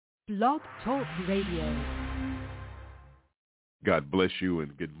Blog Talk Radio. God bless you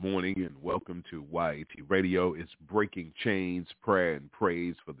and good morning and welcome to YAT Radio. It's Breaking Chains, prayer and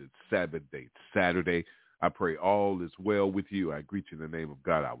praise for the Sabbath day, Saturday. I pray all is well with you. I greet you in the name of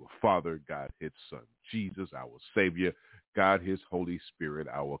God, our Father, God, his Son, Jesus, our Savior, God, his Holy Spirit,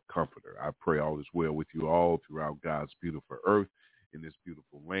 our Comforter. I pray all is well with you all throughout God's beautiful earth in this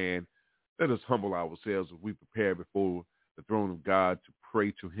beautiful land. Let us humble ourselves as we prepare before the throne of God to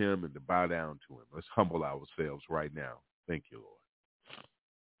pray to him and to bow down to him. Let's humble ourselves right now. Thank you, Lord.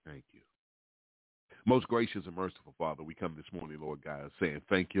 Thank you. Most gracious and merciful Father, we come this morning, Lord God, saying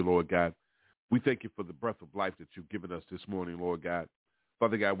thank you, Lord God. We thank you for the breath of life that you've given us this morning, Lord God.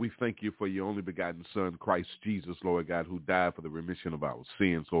 Father God, we thank you for your only begotten Son, Christ Jesus, Lord God, who died for the remission of our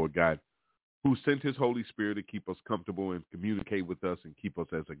sins, Lord God, who sent his Holy Spirit to keep us comfortable and communicate with us and keep us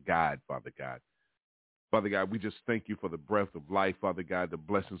as a guide, Father God. Father God, we just thank you for the breath of life, Father God, the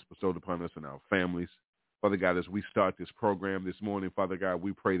blessings bestowed upon us and our families. Father God, as we start this program this morning, Father God,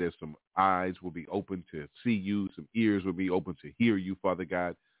 we pray that some eyes will be open to see you, some ears will be open to hear you, Father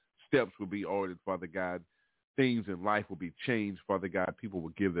God. Steps will be ordered, Father God. Things in life will be changed, Father God. People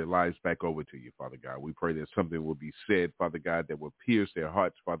will give their lives back over to you, Father God. We pray that something will be said, Father God, that will pierce their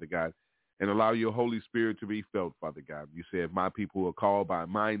hearts, Father God, and allow your Holy Spirit to be felt, Father God. You said, my people who are called by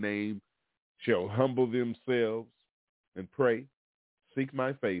my name shall humble themselves and pray, seek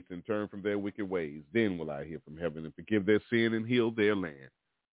my face, and turn from their wicked ways. Then will I hear from heaven and forgive their sin and heal their land.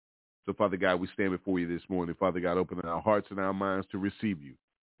 So, Father God, we stand before you this morning. Father God, open our hearts and our minds to receive you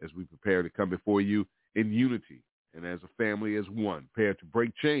as we prepare to come before you in unity and as a family, as one, prepare to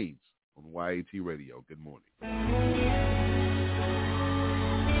break chains on YAT Radio. Good morning.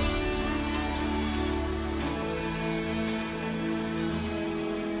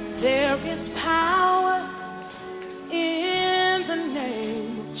 There is power in the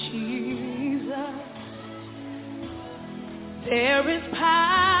name of Jesus. There is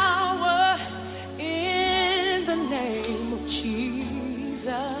power in the name of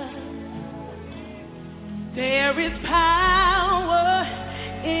Jesus. There is power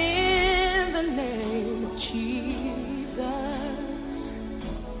in the name of Jesus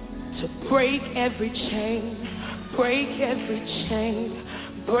to break every chain, break every chain.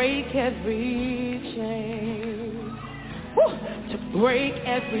 Break every chain. Woo! To break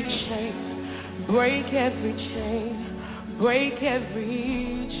every chain. Break every chain. Break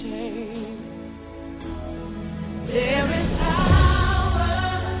every chain. There is power.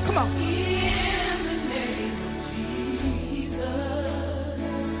 Come on. In the name of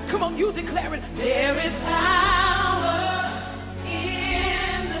Jesus. Come on, you declare it. There is power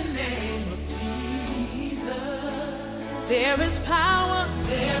in the name of Jesus. There is power.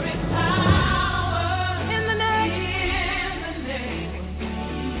 There is power in the name of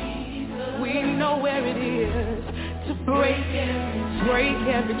Jesus. We know where it is to break every chain, break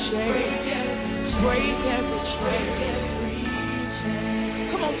every chain.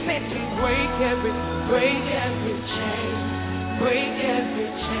 Come on, say it. Break every chain, break every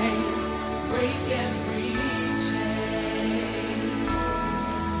chain, break every chain.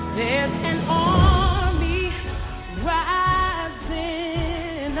 There's an army rising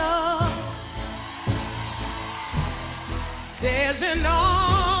up. There's an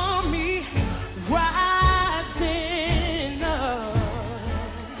army rising up.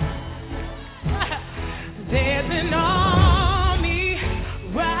 There's an army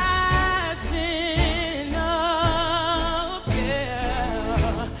rising up,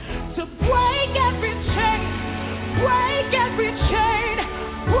 yeah, to break every chain, break every chain,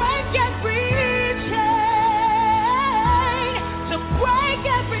 break every chain, to break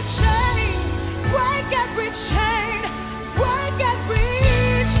every chain, break every chain, break every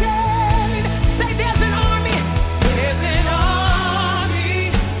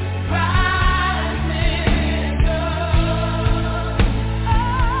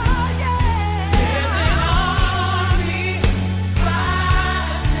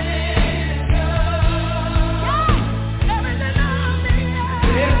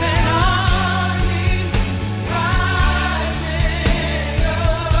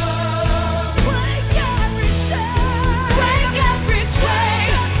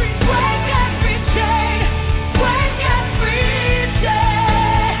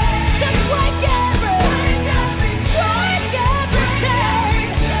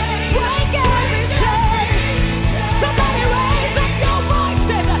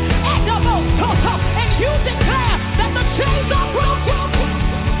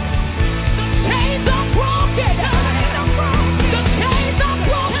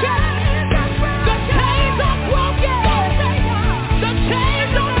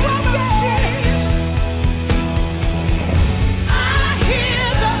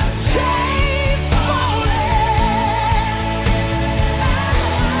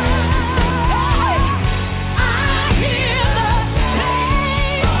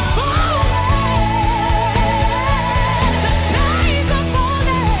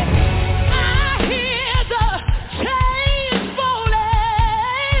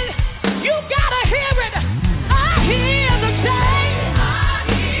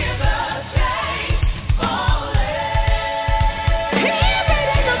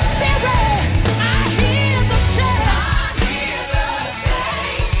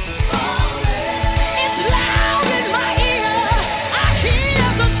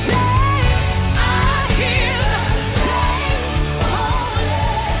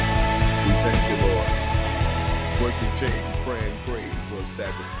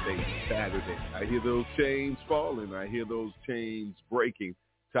chains falling. I hear those chains breaking.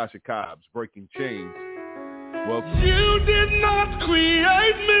 Tasha Cobbs, Breaking Chains. Welcome. You did not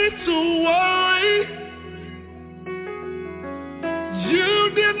create me to worry. You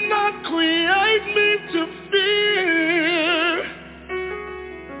did not create me to fear.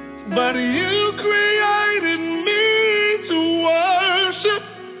 But you created me to worship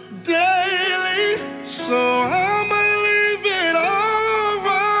daily. So I'ma leave it all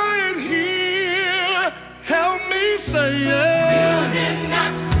right here. Help me say yeah. You did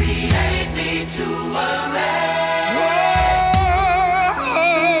not create me to worry.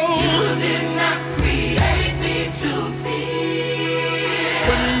 You did not create me to fear.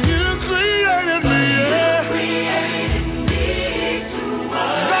 But you created me. You created me to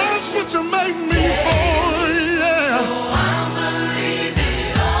worry. That's what you make me for, yeah. So I'ma leave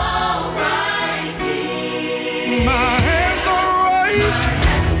it all right here. My hands are raised. My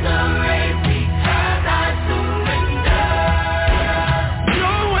hands are raised because I surrender.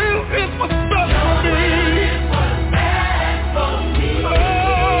 Your will is what's best for me. Your will is what's best for me.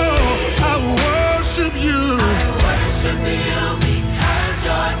 Oh, I worship you. I worship you because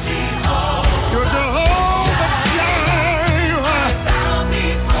you're Jehovah. You're Jehovah Jireh. I bow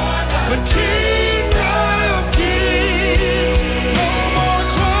before the King of Kings. No more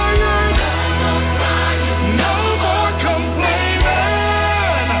crying. No more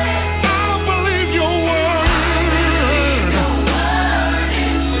complaining. I believe your word.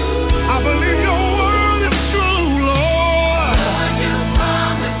 I believe your word is true, Lord.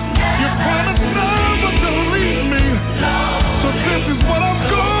 You promised never to leave me. So this is what I'm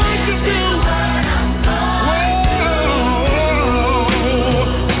going to do. Whoa,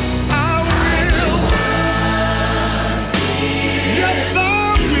 I will. Yes, I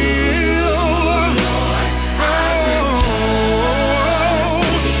will.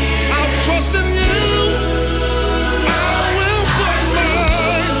 I'll trust in you. I will put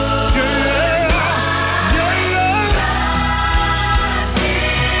mine.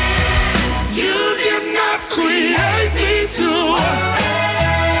 You did not create me to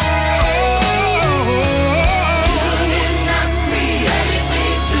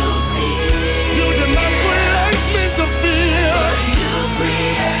You did not create me to fear.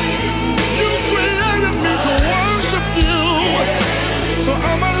 You created me to worship you. So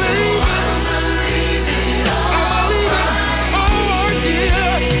I'ma leave it all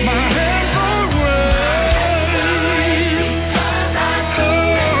here. My hands are raised.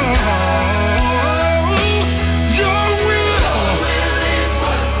 Your will is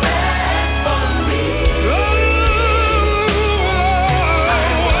what's best for me. I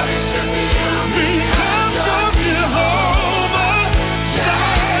worship you because of Jehovah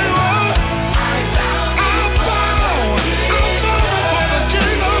Jireh. I bow before the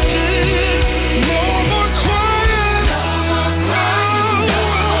King of Kings. No more crying. I'm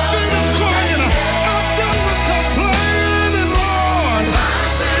finished crying. I'm done with complaining, Lord.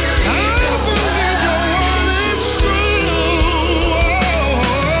 I believe your word is true. Oh,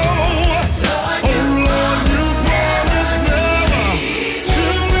 Lord, you promised never to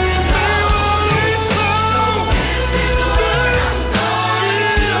leave me lonely.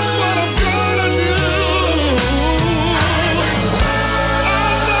 Here's what I'm gonna do. I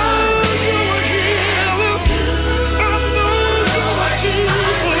know you are healer. I know you are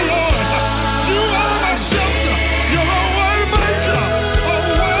keeper, Lord. You are my shelter. You're a way maker. A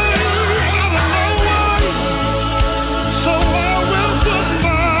way out of no way. So I will put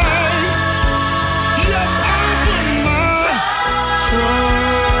mine. Yes, I put mine.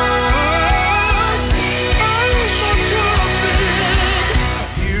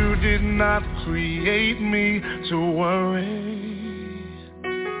 You did not create me to worry.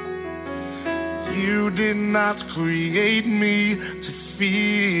 You did not create me to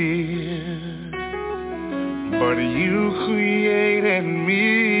fear. But you created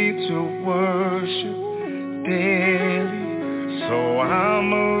me to worship daily. So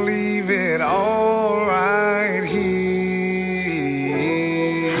I'ma leave it all right here.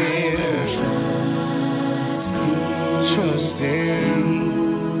 Trust in,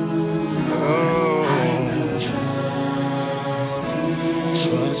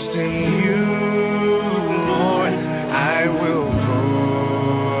 trust in you, Lord. I will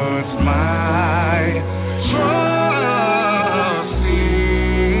put my trust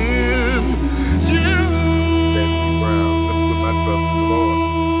in you. Betsy Brown, let's put my trust in the Lord.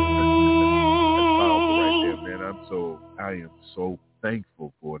 That's powerful right there, man. I am so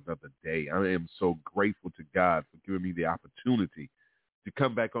thankful for another day. I am so grateful to God for giving me the opportunity to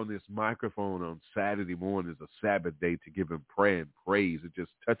come back on this microphone on Saturday morning is a Sabbath day to give him prayer and praise. It just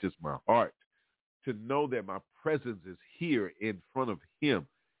touches my heart to know that my presence is here in front of him.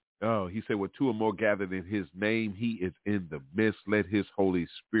 Oh, he said, where two or more gathered in his name, he is in the midst. Let his Holy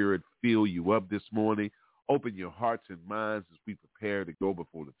Spirit fill you up this morning. Open your hearts and minds as we prepare to go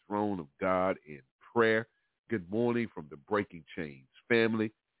before the throne of God in prayer. Good morning from the Breaking Chains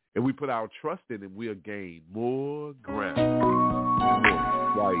family. And we put our trust in him, we'll gain more ground. Good morning,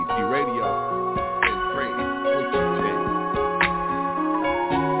 YAT Radio and Breaking Chains.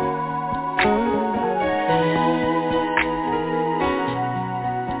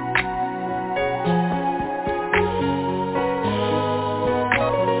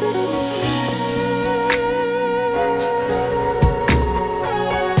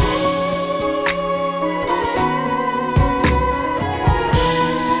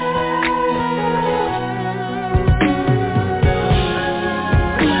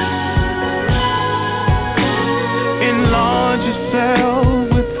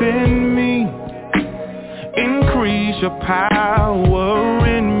 Your power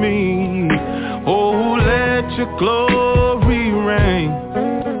in me. Oh, let your glory reign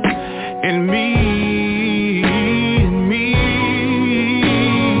in me,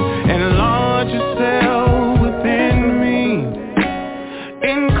 enlarge yourself within me.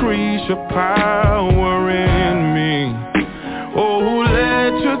 Increase your power in me. Oh,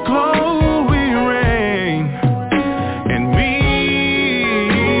 let your glory reign in me.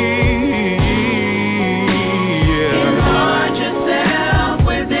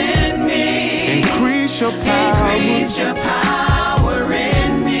 Increase your power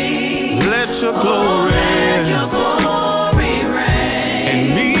in me. Let your glory reign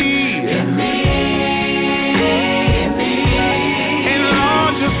in me.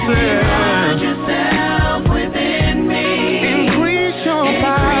 Enlarge yourself within me. Increase your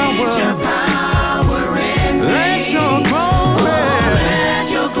power in me. Let your glory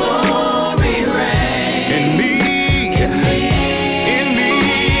reign in me.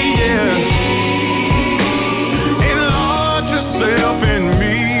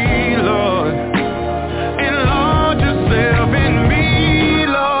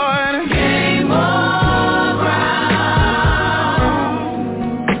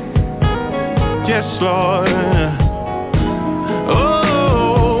 Lord,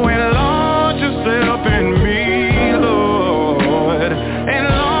 oh, enlarge yourself in me, Lord,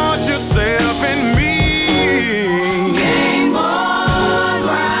 enlarge yourself in me.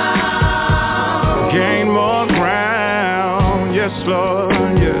 Gain more ground, yes, Lord,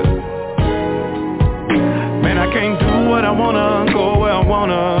 yeah. Man, I can't do what I wanna, go where I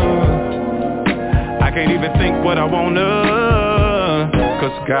wanna. I can't even think what I wanna,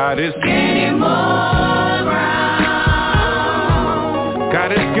 'cause God is gaining more ground.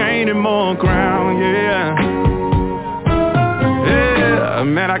 God is gaining more ground, yeah. Yeah,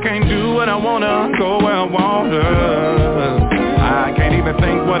 man, I can't do what I wanna, go where I wanna. I can't even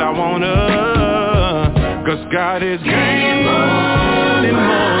think what I wanna, 'cause God is gaining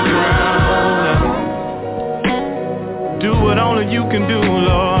more ground. Do what only you can do,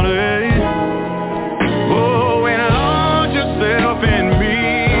 Lord, eh? Oh, enlarge yourself in me.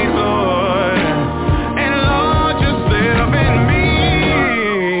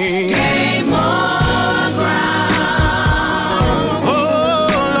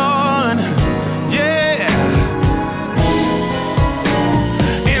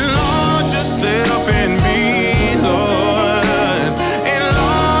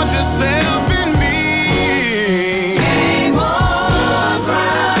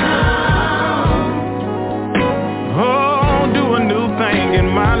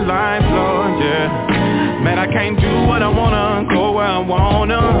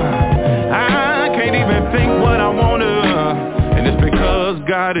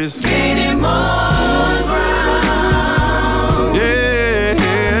 God is gaining more ground. Yeah.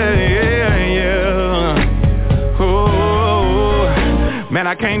 Oh, man,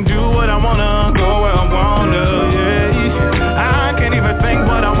 I can't do what I wanna, go where I wanna. Yeah, I can't even think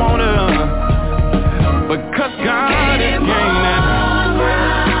what I wanna, because God is gaining.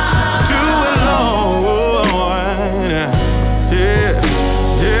 Do it, Lord. Yeah.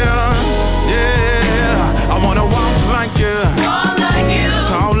 I wanna walk like you.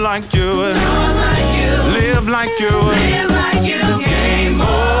 Like you, live like you, gain more. I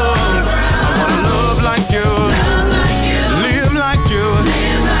wanna love like you, live like you,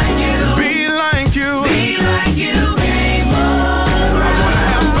 be like you.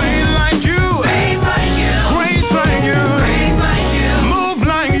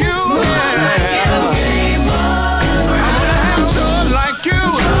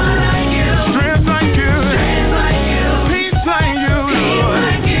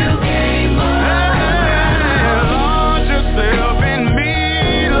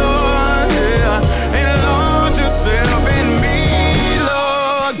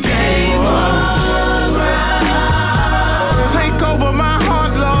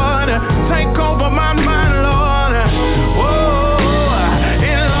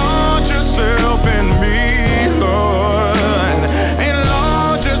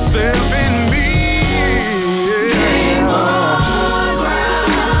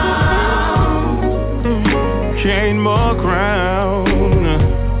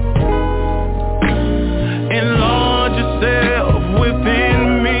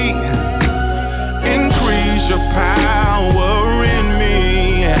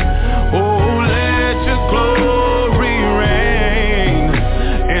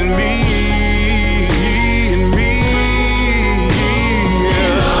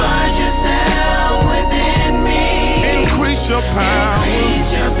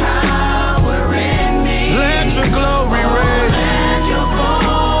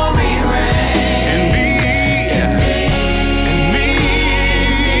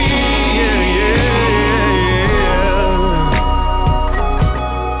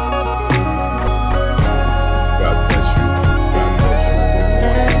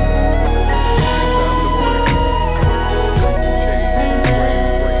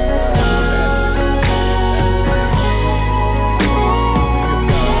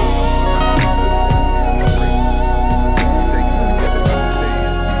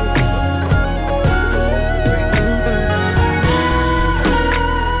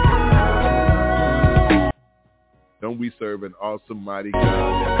 an awesome, mighty God.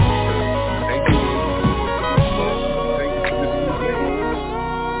 Thank you. Thank you for this new day.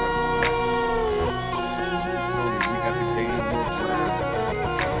 We got to gain more time.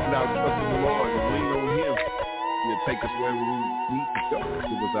 Without trusting the Lord and lean on Him, He'll take us wherever we need to go.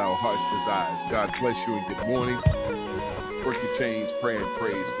 It was our heart's desires. God bless you and good morning. Breaking Chains, prayer and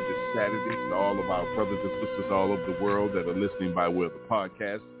praise for this Saturday to all of our brothers and sisters all over the world that are listening by way of the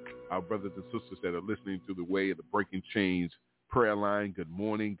podcast. Our brothers and sisters that are listening through the way of the Breaking Chains prayer line, good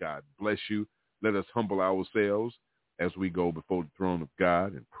morning. God bless you. Let us humble ourselves as we go before the throne of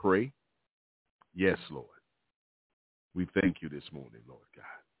God and pray. Yes, Lord. We thank you this morning, Lord God.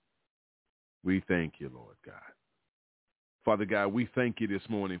 We thank you, Lord God. Father God, we thank you this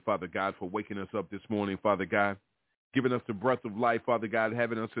morning, Father God, for waking us up this morning, Father God, giving us the breath of life, Father God,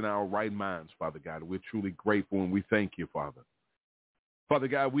 having us in our right minds, Father God. We're truly grateful and we thank you, Father. Father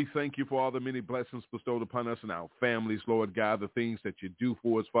God, we thank you for all the many blessings bestowed upon us and our families, Lord God, the things that you do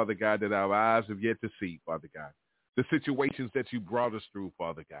for us, Father God, that our eyes have yet to see, Father God, the situations that you brought us through,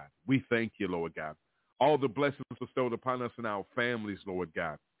 Father God. We thank you, Lord God. All the blessings bestowed upon us and our families, Lord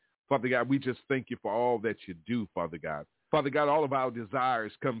God. Father God, we just thank you for all that you do, Father God. Father God, all of our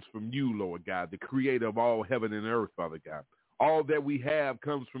desires comes from you, Lord God, the creator of all heaven and earth, Father God. All that we have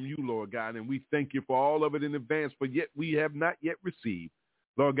comes from you, Lord God, and we thank you for all of it in advance, but yet we have not yet received.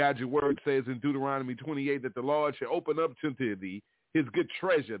 Lord God, your word says in Deuteronomy 28 that the Lord shall open up to thee his good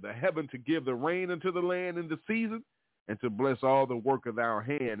treasure, the heaven to give the rain unto the land in the season, and to bless all the work of our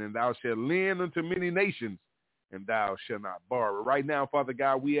hand, and thou shalt lend unto many nations, and thou shalt not borrow. Right now, Father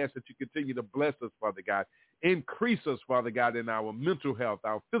God, we ask that you continue to bless us, Father God. Increase us, Father God, in our mental health,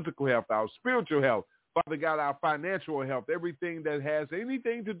 our physical health, our spiritual health, Father God, our financial health, everything that has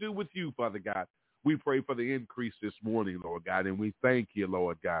anything to do with you, Father God. We pray for the increase this morning, Lord God, and we thank you,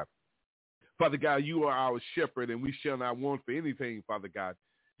 Lord God. Father God, you are our shepherd, and we shall not want for anything, Father God.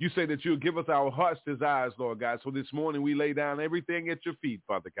 You say that you'll give us our heart's desires, Lord God. So this morning we lay down everything at your feet,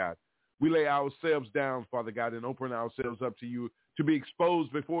 Father God. We lay ourselves down, Father God, and open ourselves up to you to be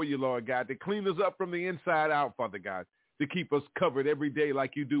exposed before you, Lord God, to clean us up from the inside out, Father God, to keep us covered every day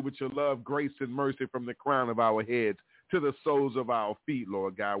like you do with your love, grace, and mercy from the crown of our heads to the soles of our feet,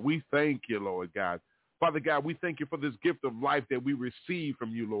 Lord God. We thank you, Lord God. Father God, we thank you for this gift of life that we receive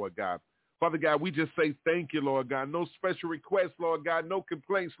from you, Lord God. Father God, we just say thank you, Lord God. No special requests, Lord God. No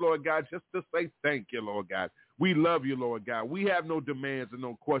complaints, Lord God. Just to say thank you, Lord God. We love you, Lord God. We have no demands and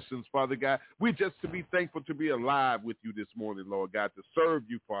no questions, Father God. We just to be thankful to be alive with you this morning, Lord God, to serve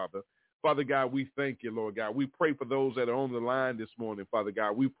you, Father. Father God, we thank you, Lord God. We pray for those that are on the line this morning, Father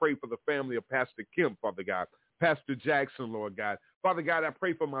God. We pray for the family of Pastor Kemp, Father God. Pastor Jackson, Lord God. Father God, I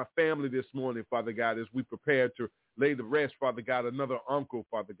pray for my family this morning, Father God, as we prepare to lay the rest, Father God, another uncle,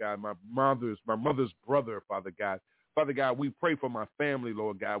 Father God, my mother's brother, Father God. Father God, we pray for my family,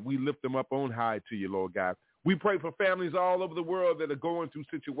 Lord God. We lift them up on high to you, Lord God. We pray for families all over the world that are going through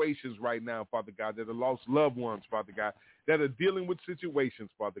situations right now, Father God, that have lost loved ones, Father God, that are dealing with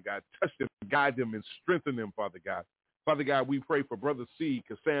situations, Father God. Touch them, guide them, and strengthen them, Father God. Father God, we pray for Brother C,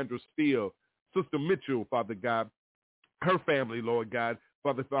 Cassandra Steele, Sister Mitchell, Father God, her family, Lord God,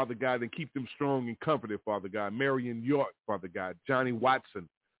 Father God, and keep them strong and comforted, Father God. Marion York, Father God, Johnny Watson,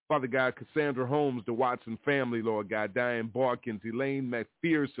 Father God, Cassandra Holmes, the Watson family, Lord God, Diane Barkins, Elaine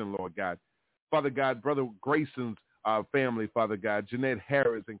McPherson, Lord God. Father God, Brother Grayson's family, Father God, Jeanette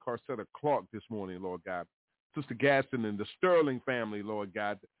Harris and Carcetta Clark this morning, Lord God. Sister Gaston and the Sterling family, Lord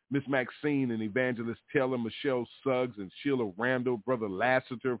God. Miss Maxine and Evangelist Taylor, Michelle Suggs and Sheila Randall, Brother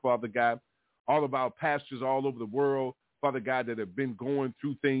Lassiter, Father God. All of our pastors all over the world, Father God, that have been going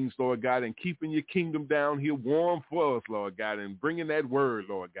through things, Lord God, and keeping your kingdom down here warm for us, Lord God, and bringing that word,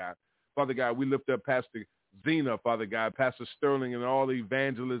 Lord God. Father God, we lift up Pastor Zena, Father God, Pastor Sterling, and all the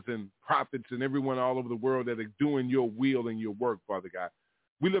evangelists and prophets and everyone all over the world that are doing your will and your work, Father God.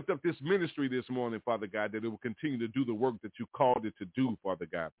 We lift up this ministry this morning, Father God, that it will continue to do the work that you called it to do, Father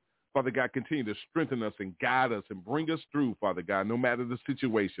God. Father God, continue to strengthen us and guide us and bring us through, Father God, no matter the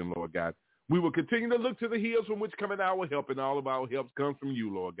situation, Lord God. We will continue to look to the hills from which cometh our help, and all of our help comes from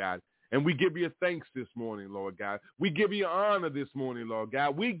you, Lord God. And we give you thanks this morning, Lord God. We give you honor this morning, Lord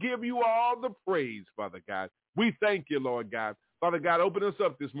God. We give you all the praise, Father God. We thank you, Lord God. Father God, open us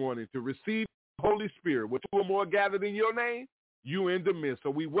up this morning to receive the Holy Spirit. Where two or more gathered in your name, you in the midst. So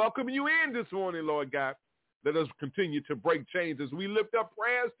we welcome you in this morning, Lord God. Let us continue to break chains as we lift up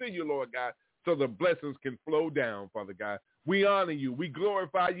prayers to you, Lord God, so the blessings can flow down, Father God. We honor you, we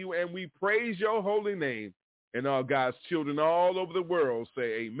glorify you, and we praise your holy name. And all God's children all over the world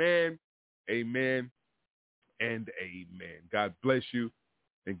say amen, amen, and amen. God bless you,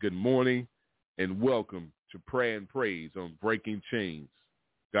 and good morning, and welcome to Prayer and Praise on Breaking Chains.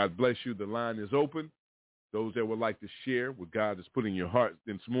 God bless you. The line is open. Those that would like to share what God has put in your heart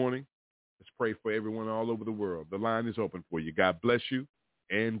this morning, let's pray for everyone all over the world. The line is open for you. God bless you,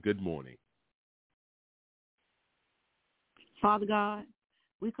 and good morning. Father God,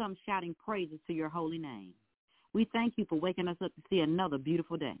 we come shouting praises to your holy name. We thank you for waking us up to see another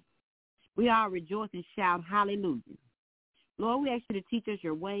beautiful day. We all rejoice and shout hallelujah. Lord, we ask you to teach us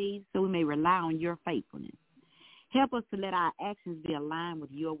your ways so we may rely on your faithfulness. Help us to let our actions be aligned with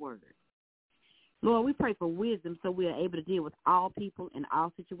your word. Lord, we pray for wisdom so we are able to deal with all people and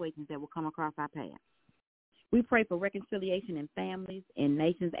all situations that will come across our path. We pray for reconciliation in families, in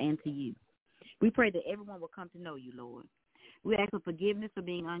nations, and to you. We pray that everyone will come to know you, Lord. We ask for forgiveness for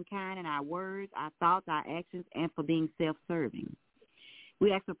being unkind in our words, our thoughts, our actions, and for being self-serving.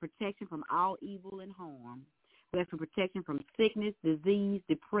 We ask for protection from all evil and harm. We ask for protection from sickness, disease,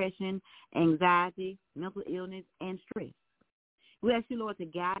 depression, anxiety, mental illness, and stress. We ask you, Lord, to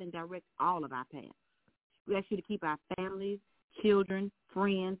guide and direct all of our paths. We ask you to keep our families, children,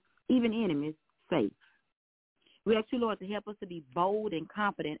 friends, even enemies safe. We ask you, Lord, to help us to be bold and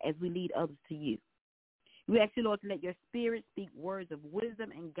confident as we lead others to you. We ask you, Lord, to let your spirit speak words of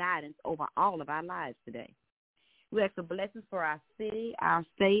wisdom and guidance over all of our lives today. We ask for blessings for our city, our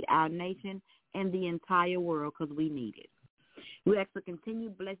state, our nation, and the entire world because we need it. We ask for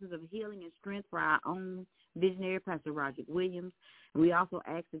continued blessings of healing and strength for our own visionary, Pastor Roger Williams. And we also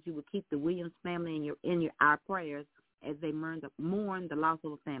ask that you would keep the Williams family in our prayers as they mourn the loss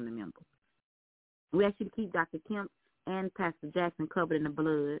of a family member. We ask you to keep Dr. Kemp and Pastor Jackson covered in the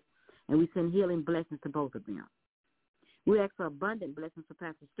blood, and we send healing blessings to both of them. We ask for abundant blessings for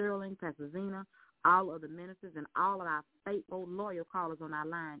Pastor Sterling, Pastor Zena, all of the ministers, and all of our faithful, loyal callers on our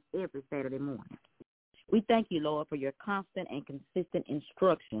line every Saturday morning. We thank you, Lord, for your constant and consistent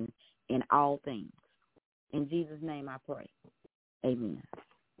instruction in all things. In Jesus' name I pray. Amen.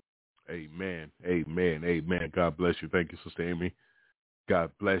 Amen. Amen. Amen. God bless you. Thank you, Sister Amy.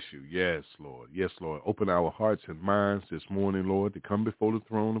 God bless you. Yes, Lord. Yes, Lord. Open our hearts and minds this morning, Lord, to come before the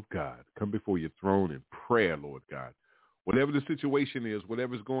throne of God. Come before your throne in prayer, Lord God. Whatever the situation is,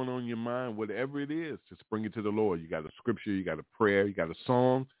 whatever's going on in your mind, whatever it is, just bring it to the Lord. You got a scripture, you got a prayer, you got a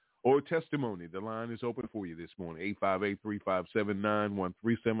song, or a testimony. The line is open for you this morning.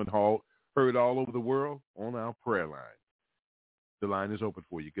 858-357-9137. Heard all over the world on our prayer line. The line is open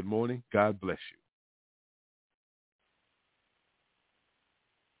for you. Good morning. God bless you.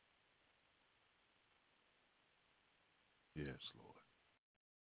 Yes, Lord.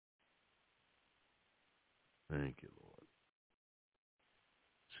 Thank you, Lord.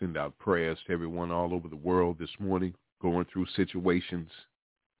 Send out prayers to everyone all over the world this morning going through situations.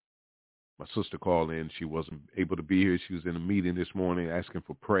 My sister called in. She wasn't able to be here. She was in a meeting this morning asking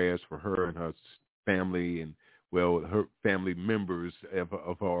for prayers for her and her family and, well, her family members of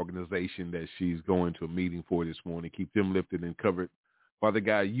her organization that she's going to a meeting for this morning. Keep them lifted and covered. Father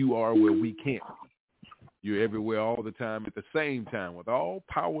God, you are where we can't be. You're everywhere all the time at the same time with all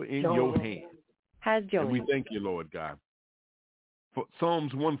power in your hand. And we thank you, Lord God. For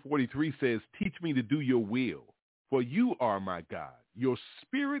Psalms 143 says, teach me to do your will, for you are my God. Your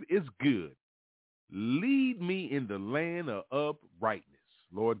spirit is good. Lead me in the land of uprightness.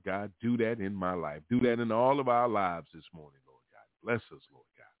 Lord God, do that in my life. Do that in all of our lives this morning, Lord God. Bless us, Lord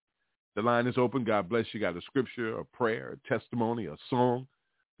God. The line is open. God bless you. Got a scripture, a prayer, a testimony, a song.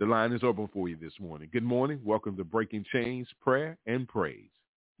 The line is open for you this morning. Good morning. Welcome to Breaking Chains, Prayer and Praise.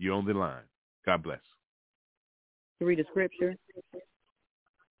 You're on the line. God bless. To read a scripture,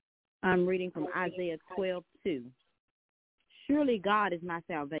 I'm reading from Isaiah 12:2. Surely God is my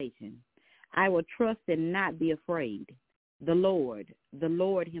salvation. I will trust and not be afraid. The Lord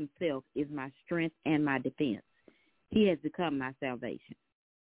himself is my strength and my defense. He has become my salvation.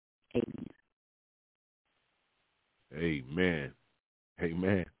 Amen. Amen.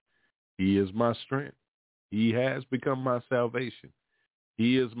 Amen. He is my strength. He has become my salvation.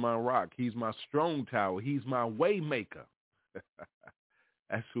 He is my rock. He's my strong tower. He's my way maker.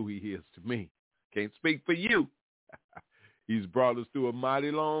 That's who he is to me. Can't speak for you. He's brought us through a mighty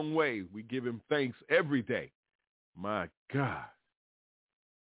long way. We give him thanks every day. My God.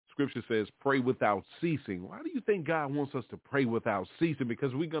 Scripture says, pray without ceasing. Why do you think God wants us to pray without ceasing?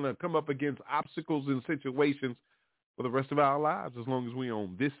 Because we're going to come up against obstacles and situations for the rest of our lives as long as we're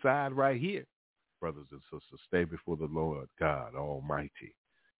on this side right here. Brothers and sisters, stay before the Lord God Almighty.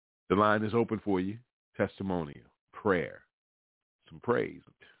 The line is open for you. Testimonial, prayer, some praise,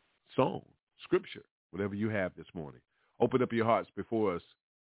 song, scripture, whatever you have this morning. Open up your hearts before us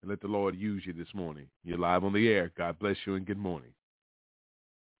and let the Lord use you this morning. You're live on the air. God bless you and good morning.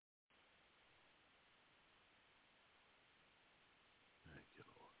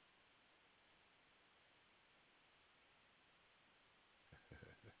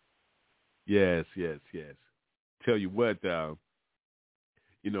 Yes. Tell you what,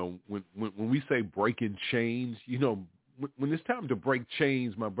 when we say breaking chains, when it's time to break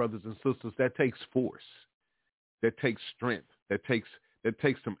chains, my brothers and sisters, that takes force, that takes strength, that takes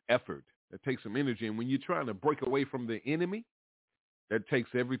some effort, that takes some energy. And when you're trying to break away from the enemy, that takes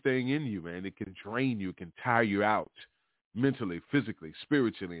everything in you, man. It can drain you, it can tire you out mentally, physically,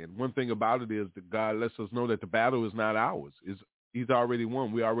 spiritually. And one thing about it is that God lets us know that the battle is not ours. He's already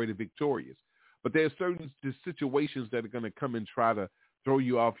won. We're already victorious. But there are certain situations that are going to come and try to throw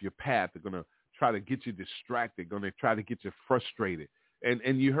you off your path. They're going to try to get you distracted, going to try to get you frustrated.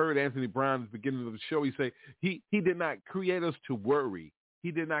 And you heard Anthony Brown at the beginning of the show. He say he did not create us to worry.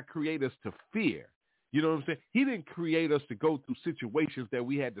 He did not create us to fear. You know what I'm saying? He didn't create us to go through situations that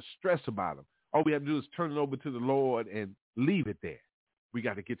we had to stress about them. All we have to do is turn it over to the Lord and leave it there. We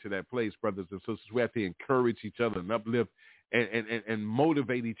got to get to that place, brothers and sisters. We have to encourage each other and uplift and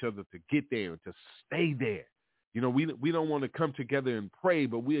motivate each other to get there and to stay there. We don't want to come together and pray,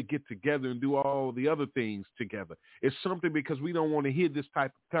 but we'll get together and do all the other things together. It's something because we don't want to hear this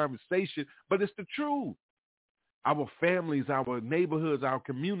type of conversation, but it's the truth. Our families, our neighborhoods, our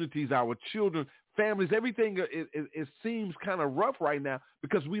communities, our children, families, everything, it seems kind of rough right now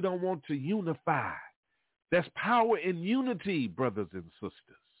because we don't want to unify. There's power in unity, brothers and sisters.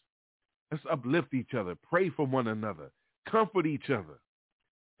 Let's uplift each other, pray for one another, comfort each other,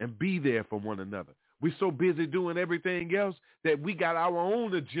 and be there for one another. We're so busy doing everything else that we got our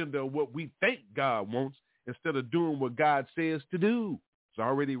own agenda of what we think God wants instead of doing what God says to do. It's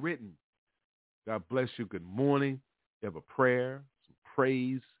already written. God bless you. Good morning. You have a prayer, some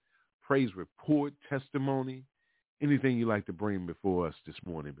praise report, testimony, anything you like to bring before us this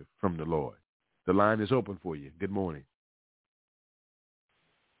morning from the Lord. The line is open for you. Good morning.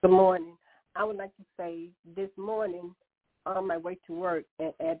 Good morning. I would like to say this morning on my way to work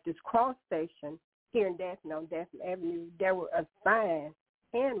at this cross station here in Daphne on Daphne Avenue, there was a sign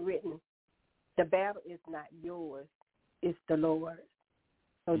handwritten, "The battle is not yours, it's the Lord's."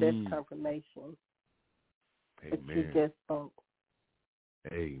 So that's confirmation. Amen. That you just spoke.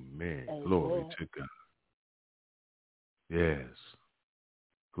 Amen. Glory to God. Yes.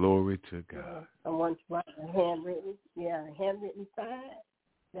 Glory to God. Yeah. Someone write a handwritten sign.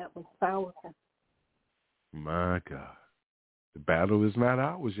 That was powerful. My God. The battle is not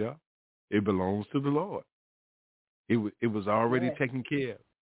ours, y'all. It belongs to the Lord. It was already taken care of.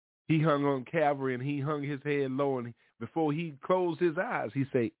 He hung on Calvary and he hung his head low, and before he closed his eyes, he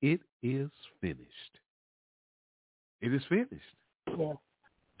said, "It is finished." It is finished. Yeah.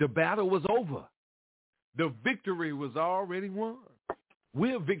 The battle was over. The victory was already won.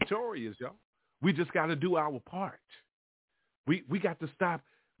 We're victorious, y'all. We just got to do our part. We got to stop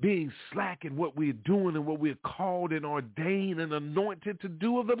being slack in what we're doing and what we're called and ordained and anointed to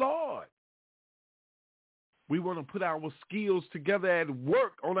do of the Lord. We want to put our skills together at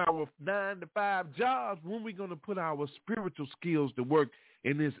work on our 9-to-5 jobs. When are we going to put our spiritual skills to work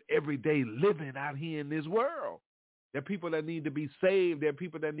in this everyday living out here in this world? There are people that need to be saved. There are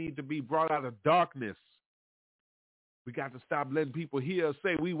people that need to be brought out of darkness. We got to stop letting people hear us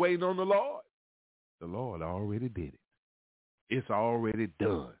say we waiting on the Lord. The Lord already did it. It's already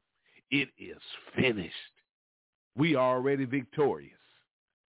done. It is finished. We are already victorious.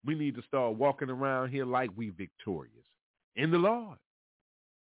 We need to start walking around here like we victorious in the Lord.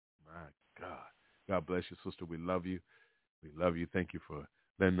 My God. God bless you, sister. We love you. We love you. Thank you for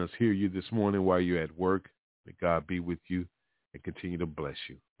letting us hear you this morning while you're at work. May God be with you and continue to bless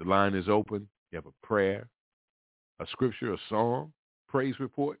you. The line is open. You have a prayer, a scripture, a song, praise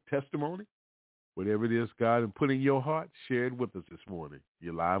report, testimony, whatever it is, God, and put in your heart, share it with us this morning.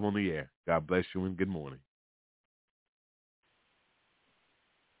 You're live on the air. God bless you and good morning.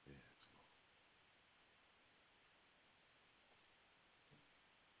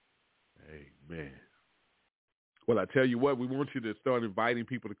 Amen. Well, I tell you what, we want you to start inviting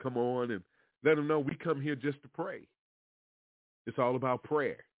people to come on and let them know we come here just to pray. It's all about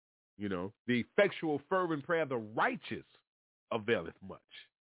prayer. You know, the effectual, fervent prayer of the righteous availeth much.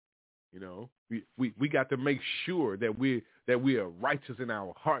 You know, we got to make sure that we are righteous in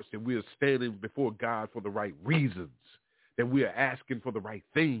our hearts, that we are standing before God for the right reasons, that we are asking for the right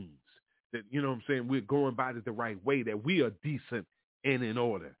things, that, you know what I'm saying, we're going by it the right way, that we are decent and in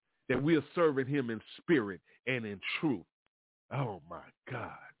order, that we are serving him in spirit and in truth. Oh, my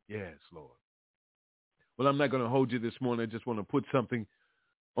God. Yes, Lord. Well, I'm not going to hold you this morning. I just want to put something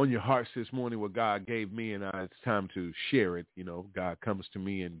on your hearts this morning what God gave me, and it's time to share it. You know, God comes to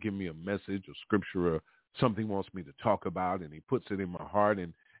me and give me a message or scripture or something he wants me to talk about, and he puts it in my heart.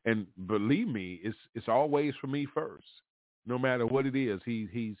 And believe me, it's always for me first. No matter what it is,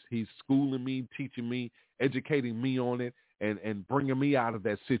 he's schooling me, teaching me, educating me on it, and bringing me out of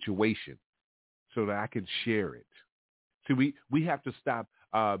that situation so that I can share it. See, we have to stop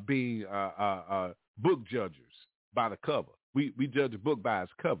being book judgers by the cover. We judge a book by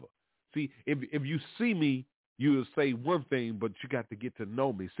its cover. See, if you see me, you will say one thing, but you got to get to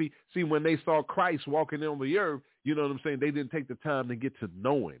know me. See, when they saw Christ walking on the earth, you know what I'm saying? They didn't take the time to get to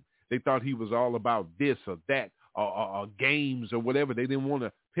know him. They thought he was all about this or that or games or whatever. They didn't want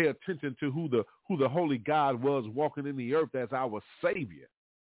to pay attention to who the holy God was walking in the earth as our Savior.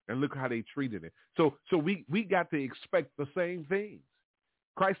 And look how they treated it. So we got to expect the same things.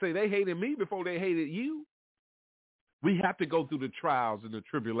 Christ said they hated me before they hated you. We have to go through the trials and the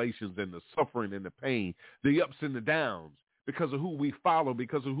tribulations and the suffering and the pain, the ups and the downs, because of who we follow,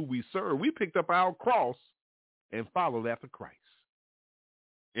 because of who we serve. We picked up our cross and followed after Christ.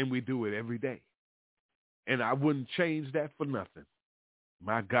 And we do it every day. And I wouldn't change that for nothing.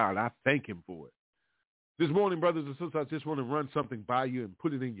 My God, I thank him for it. This morning, brothers and sisters, I just want to run something by you and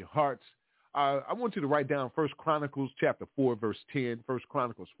put it in your hearts. I want you to write down 1 Chronicles chapter 4, verse 10, 1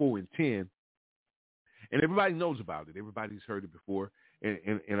 Chronicles 4 and 10. And everybody knows about it. Everybody's heard it before.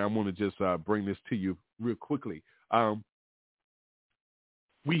 And I want to just bring this to you real quickly.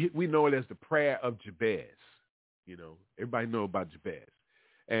 We know it as the prayer of Jabez. You know, everybody know about Jabez.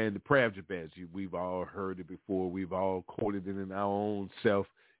 And the prayer of Jabez, we've all heard it before. We've all quoted it in our own self.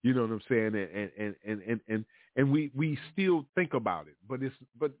 You know what I'm saying? And we still think about it. But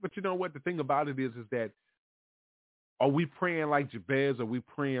you know what? The thing about it is that are we praying like Jabez or are we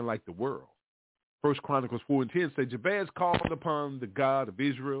praying like the world? 1 Chronicles 4 and 10 say, Jabez called upon the God of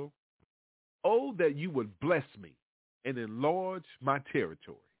Israel. Oh, that you would bless me and enlarge my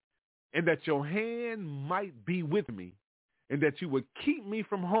territory, and that your hand might be with me, and that you would keep me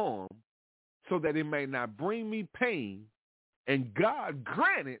from harm, so that it may not bring me pain. And God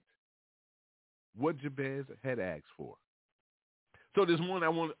granted what Jabez had asked for. So this morning,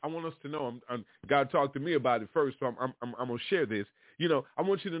 I want us to know. God talked to me about it first, so I'm going to share this. You know, I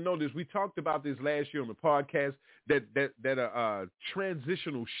want you to know this. We talked about this last year on the podcast, that a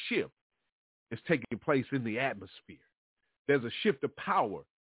transitional shift is taking place in the atmosphere. There's a shift of power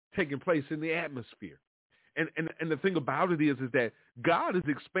taking place in the atmosphere. And the thing about it is that God is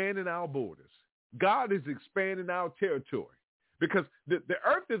expanding our borders. God is expanding our territory. Because the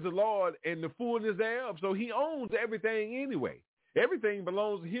earth is the Lord and the fullness thereof, so he owns everything anyway. Everything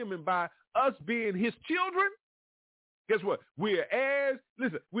belongs to him, and by us being his children, guess what? We are heirs.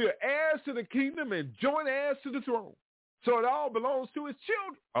 Listen, we are heirs to the kingdom and joint heirs to the throne. So it all belongs to his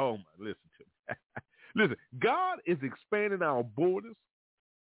children. Oh, my, listen to me. Listen, God is expanding our borders,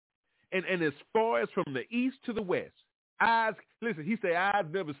 and as far as from the east to the west. Eyes, listen, he said, eyes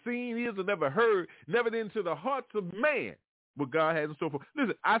never seen, ears have never heard, never into the hearts of man what God has in store for.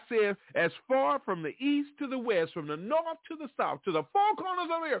 Listen, I said, as far from the east to the west, from the north to the south, to the four corners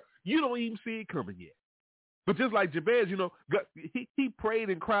of the earth, you don't even see it coming yet. But just like Jabez, you know, God, he prayed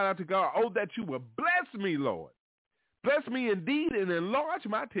and cried out to God, oh, that you would bless me, Lord. Bless me indeed and enlarge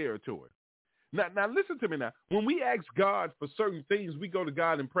my territory. Now listen to me now. When we ask God for certain things, we go to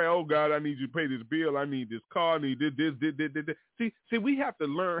God and pray, oh, God, I need you to pay this bill. I need this car. I need this. See, we have to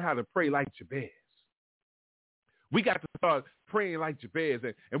learn how to pray like Jabez. We got to start praying like Jabez,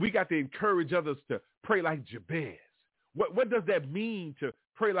 and we got to encourage others to pray like Jabez. What does that mean to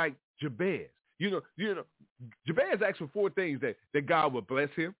pray like Jabez? You know, Jabez asked for four things: that God will bless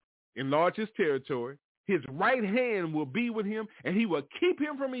him, enlarge his territory, his right hand will be with him, and he will keep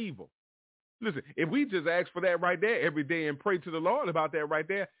him from evil. Listen, if we just ask for that right there every day and pray to the Lord about that right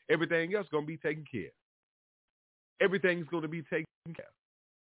there, everything else is going to be taken care of. Everything's going to be taken care of.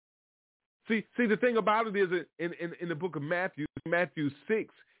 See, the thing about it is in the book of Matthew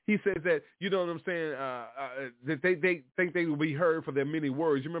 6, he says that, you know what I'm saying, that they think they will be heard for their many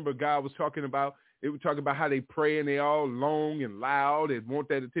words. You remember God was talking about, they were talking about how they pray and they all long and loud and want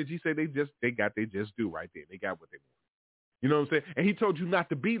that attention. He said they just do right there. They got what they want. You know what I'm saying? And he told you not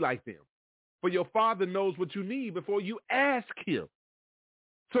to be like them. For your Father knows what you need before you ask him.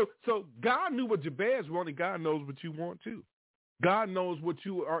 So God knew what Jabez wanted. God knows what you want too. God knows what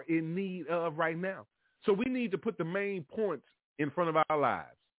you are in need of right now. So we need to put the main points in front of our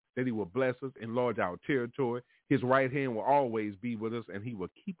lives, that he will bless us, enlarge our territory. His right hand will always be with us, and he will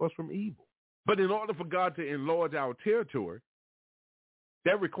keep us from evil. But in order for God to enlarge our territory,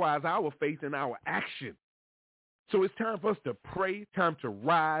 that requires our faith and our action. So it's time for us to pray, time to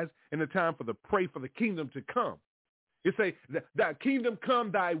rise, and the time for the pray for the kingdom to come. It say, thy kingdom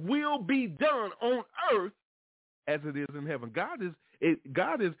come, thy will be done on earth as it is in heaven. God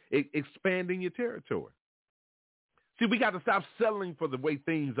is expanding your territory. See, we got to stop settling for the way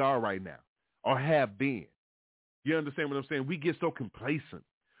things are right now or have been. You understand what I'm saying? We get so complacent.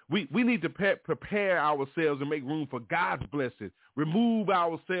 We need to prepare ourselves and make room for God's blessing. Remove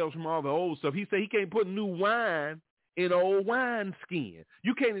ourselves from all the old stuff. He said he can't put new wine in old wine skin.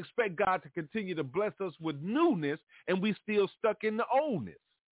 You can't expect God to continue to bless us with newness and we still stuck in the oldness.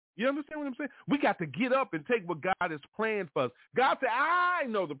 You understand what I'm saying? We got to get up and take what God has planned for us. God said, I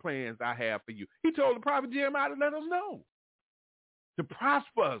know the plans I have for you. He told the prophet Jeremiah to let us know. To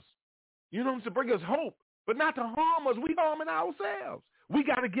prosper us. You know, to bring us hope, but not to harm us. We harming ourselves. We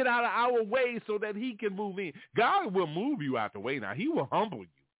got to get out of our way so that he can move in. God will move you out the way now. He will humble you.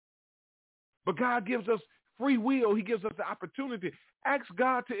 But God gives us free will. He gives us the opportunity. Ask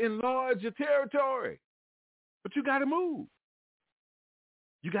God to enlarge your territory. But you got to move.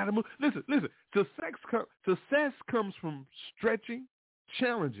 You got to move. Listen. Success comes from stretching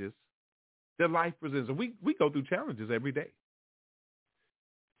challenges that life presents. And we go through challenges every day.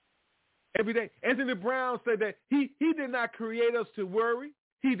 Every day. Anthony Brown said that he did not create us to worry.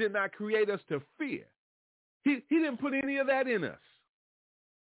 He did not create us to fear. He didn't put any of that in us.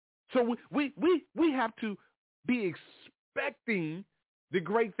 So we have to be expecting the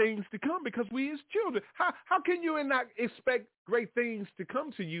great things to come because we as children. How can you not expect great things to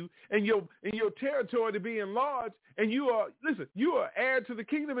come to you and your territory to be enlarged and you are heir to the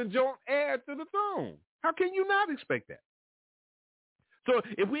kingdom and joint heir to the throne? How can you not expect that? So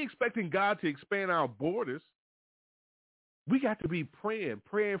if we're expecting God to expand our borders, we got to be praying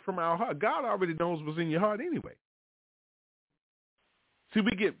from our heart. God already knows what's in your heart anyway. See,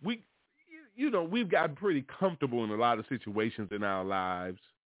 we've gotten pretty comfortable in a lot of situations in our lives,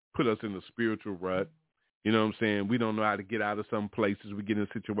 put us in a spiritual rut. You know what I'm saying? We don't know how to get out of some places. We get in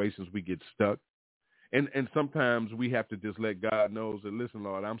situations, we get stuck. And sometimes we have to just let God know that, listen,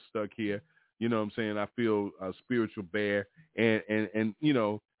 Lord, I'm stuck here. You know what I'm saying? I feel a spiritual bear. And you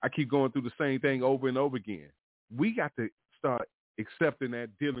know, I keep going through the same thing over and over again. We got to start accepting that,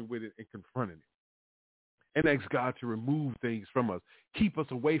 dealing with it, and confronting it. And ask God to remove things from us. Keep us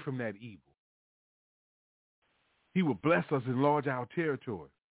away from that evil. He will bless us, enlarge our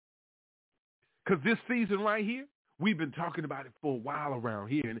territory. Because this season right here, we've been talking about it for a while around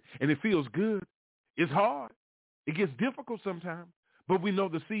here, and it feels good. It's hard. It gets difficult sometimes. But we know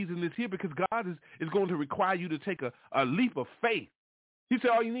the season is here because God is going to require you to take a leap of faith. He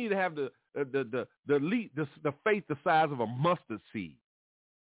said all you need to have the faith the size of a mustard seed.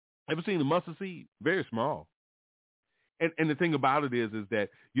 Ever seen a mustard seed? Very small. And the thing about it is that,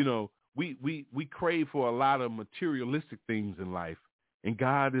 you know, we crave for a lot of materialistic things in life. And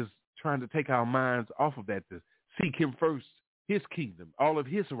God is trying to take our minds off of that to seek him first, his kingdom, all of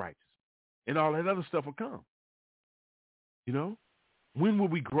his righteousness, and all that other stuff will come. You know? When will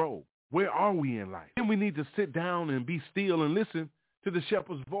we grow? Where are we in life? Then we need to sit down and be still and listen to the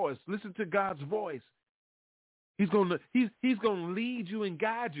shepherd's voice. Listen to God's voice. He's going to lead you and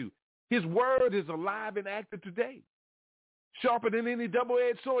guide you. His word is alive and active today. Sharper than any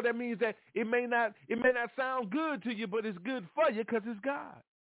double-edged sword. That means that it may not sound good to you, but it's good for you because it's God.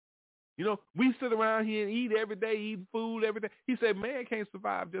 You know, we sit around here and eat every day, eat food every day. He said, man can't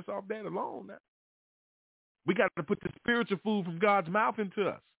survive just off that alone now. We got to put the spiritual food from God's mouth into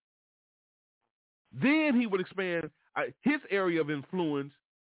us. Then he would expand his area of influence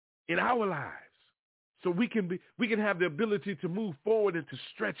in our lives. So we can have the ability to move forward and to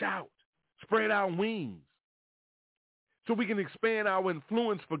stretch out, spread our wings. So we can expand our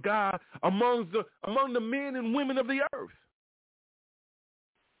influence for God among the men and women of the earth.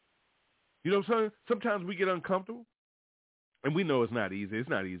 You know what I'm saying? Sometimes we get uncomfortable, and we know it's not easy.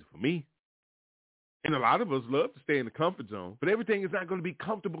 It's not easy for me. And a lot of us love to stay in the comfort zone, but everything is not going to be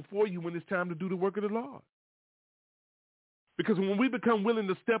comfortable for you when it's time to do the work of the Lord. Because when we become willing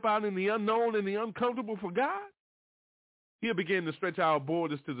to step out in the unknown and the uncomfortable for God, he'll begin to stretch our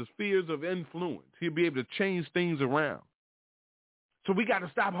borders to the spheres of influence. He'll be able to change things around. So we got to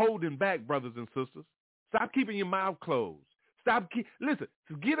stop holding back, brothers and sisters. Stop keeping your mouth closed. Listen,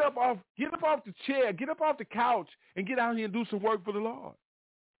 get up off the chair, get up off the couch, and get out here and do some work for the Lord.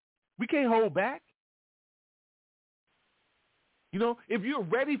 We can't hold back. You know, if you're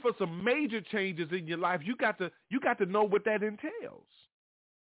ready for some major changes in your life, you got to know what that entails.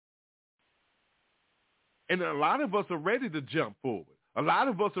 And a lot of us are ready to jump forward. A lot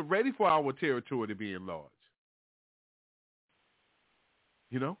of us are ready for our territory to be enlarged.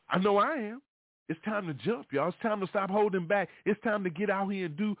 You know I am. It's time to jump, y'all. It's time to stop holding back. It's time to get out here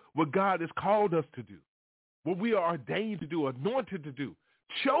and do what God has called us to do, what we are ordained to do, anointed to do,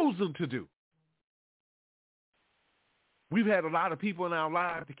 chosen to do. We've had a lot of people in our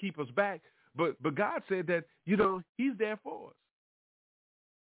lives to keep us back, But God said that, he's there for us.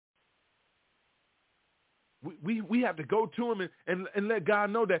 We have to go to him and let God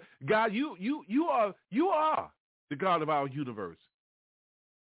know that, God, you are the God of our universe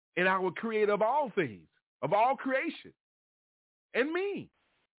and our creator of all things, of all creation, and me.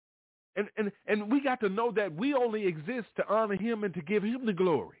 And we got to know that we only exist to honor him and to give him the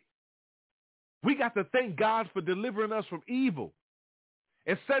glory. We got to thank God for delivering us from evil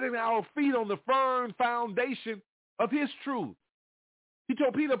and setting our feet on the firm foundation of his truth. He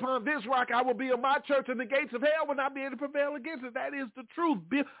told Peter, upon this rock I will build my church, and the gates of hell will not be able to prevail against it. That is the truth.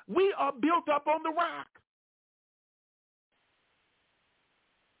 We are built up on the rock.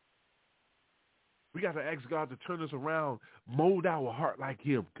 We got to ask God to turn us around, mold our heart like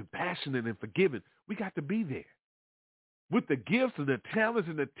him, compassionate and forgiving. We got to be there with the gifts and the talents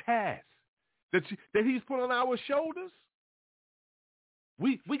and the tasks that he's put on our shoulders.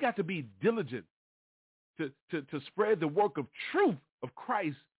 We got to be diligent to spread the work of truth of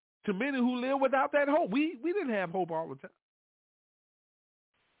Christ to many who live without that hope. We didn't have hope all the time.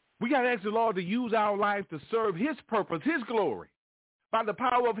 We got to ask the Lord to use our life to serve his purpose, his glory, by the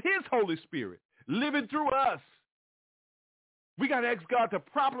power of his Holy Spirit living through us. We got to ask God to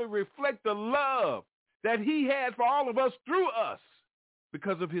properly reflect the love that he had for all of us through us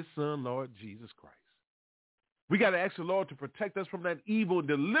because of his son, Lord Jesus Christ. We got to ask the Lord to protect us from that evil and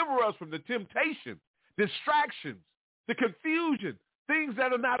deliver us from the temptation, distractions, the confusion, things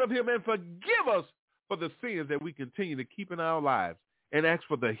that are not of him, and forgive us for the sins that we continue to keep in our lives, and ask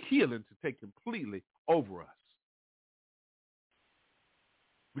for the healing to take completely over us.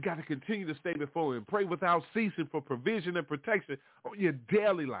 We got to continue to stay before him and pray without ceasing for provision and protection on your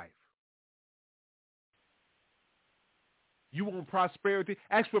daily life. You want prosperity?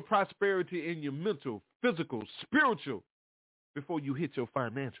 Ask for prosperity in your mental, physical, spiritual before you hit your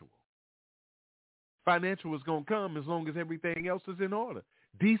financial. Financial is going to come as long as everything else is in order,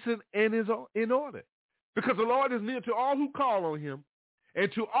 decent and is in order. Because the Lord is near to all who call on him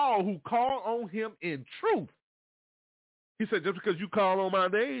and to all who call on him in truth. He said, just because you call on my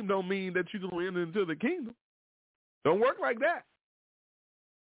name don't mean that you're going to enter into the kingdom. Don't work like that.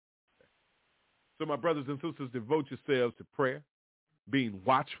 So my brothers and sisters, devote yourselves to prayer, being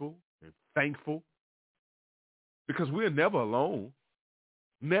watchful and thankful, because we're never alone.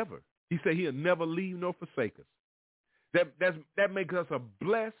 Never. He said he'll never leave nor forsake us. That makes us a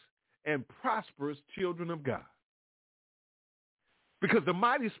blessed and prosperous children of God. Because the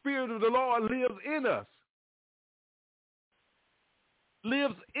mighty Spirit of the Lord lives in us.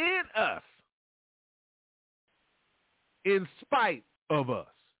 Lives in us in spite of us,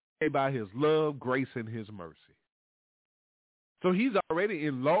 by his love, grace, and his mercy. So he's already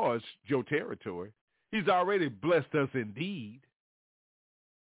enlarged your territory. He's already blessed us indeed.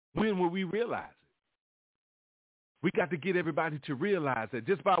 When will we realize it? We got to get everybody to realize that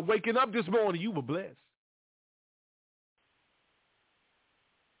just by waking up this morning, you were blessed.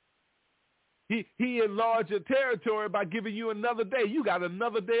 He enlarged your territory by giving you another day. You got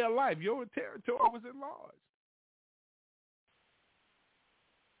another day of life. Your territory was enlarged.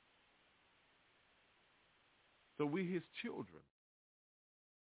 So we're his children.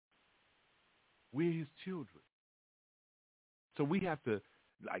 We're his children. So we have to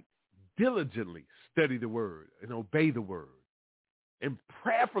diligently study the word and obey the word and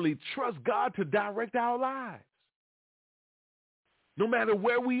prayerfully trust God to direct our lives, no matter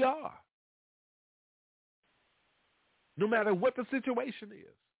where we are. No matter what the situation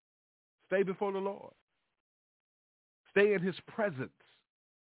is, stay before the Lord. Stay in his presence.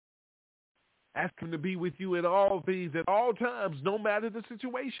 Ask him to be with you in all things, at all times, no matter the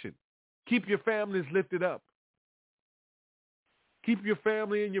situation. Keep your families lifted up. Keep your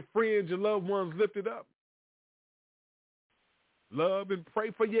family and your friends, your loved ones lifted up. Love and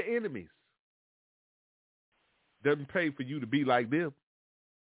pray for your enemies. Doesn't pay for you to be like them.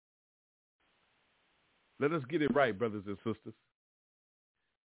 Let us get it right, brothers and sisters.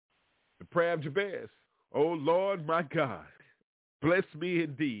 The prayer of Jabez. Oh, Lord, my God, bless me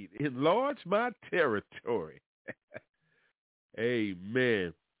indeed. Enlarge my territory.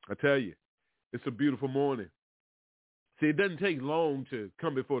 Amen. I tell you, it's a beautiful morning. See, it doesn't take long to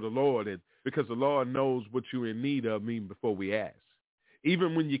come before the Lord, and because the Lord knows what you're in need of even before we ask.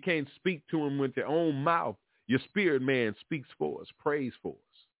 Even when you can't speak to him with your own mouth, your spirit man speaks for us, prays for us.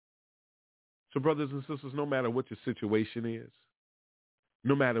 So brothers and sisters, no matter what your situation is,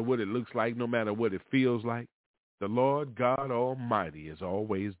 no matter what it looks like, no matter what it feels like, the Lord God Almighty is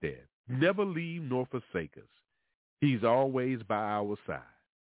always there. Never leave nor forsake us. He's always by our side.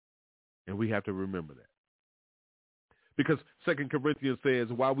 And we have to remember that. Because 2 Corinthians says,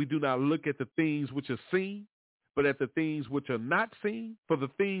 while we do not look at the things which are seen, but at the things which are not seen, for the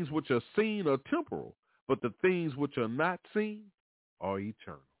things which are seen are temporal, but the things which are not seen are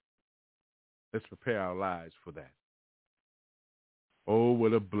eternal. Let's prepare our lives for that. Oh,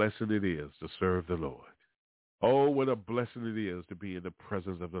 what a blessing it is to serve the Lord. Oh, what a blessing it is to be in the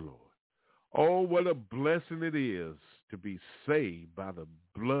presence of the Lord. Oh, what a blessing it is to be saved by the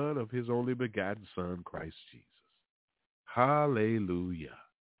blood of his only begotten Son, Christ Jesus. Hallelujah.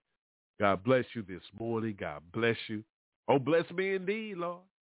 God bless you this morning. God bless you. Oh, bless me indeed, Lord.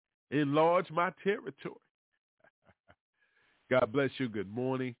 Enlarge my territory. God bless you. Good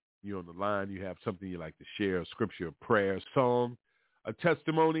morning. You're on the line. You have something you'd like to share, a scripture, a prayer, a song, a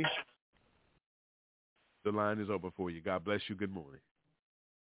testimony. The line is open for you. God bless you. Good morning.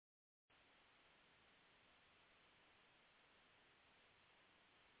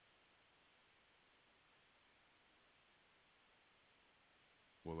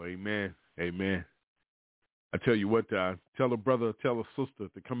 Well, amen. Amen. I tell you what, tell a brother, tell a sister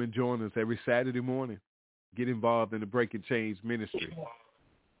to come and join us every Saturday morning. Get involved in the Breaking Chains ministry.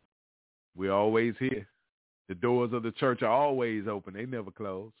 We're always here. The doors of the church are always open. They never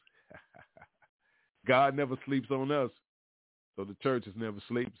close. God never sleeps on us. So the church is never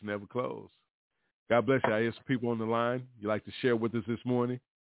sleeps, never closed. God bless you. I hear some people on the line. You'd like to share with us this morning.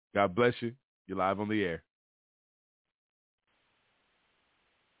 God bless you. You're live on the air.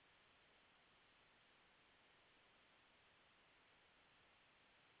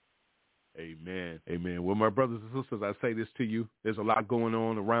 Amen. Amen. Well, my brothers and sisters, I say this to you. There's a lot going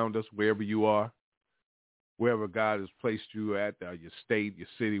on around us, wherever you are, wherever God has placed you at, your state, your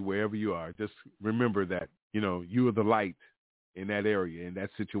city, wherever you are. Just remember that, you are the light in that area, in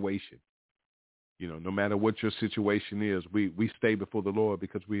that situation. No matter what your situation is, we stay before the Lord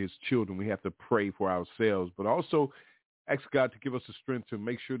because we're his children. We have to pray for ourselves, but also ask God to give us the strength to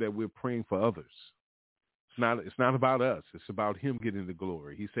make sure that we're praying for others. It's not about us. It's about him getting the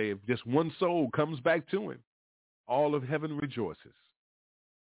glory. He said, if just one soul comes back to him, all of heaven rejoices.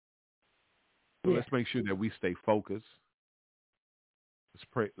 So let's make sure that we stay focused. Let's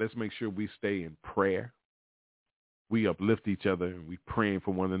pray. Let's make sure we stay in prayer. We uplift each other and we praying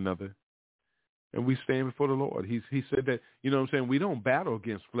for one another. And we stand before the Lord. He said that, we don't battle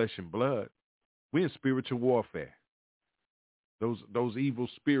against flesh and blood. We're in spiritual warfare. Those evil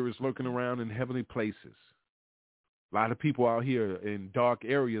spirits lurking around in heavenly places. A lot of people out here in dark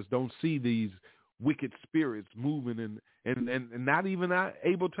areas don't see these wicked spirits moving and not even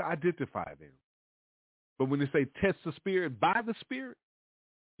able to identify them. But when they say test the spirit by the spirit,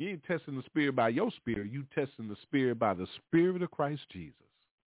 you ain't testing the spirit by your spirit. You testing the spirit by the Spirit of Christ Jesus.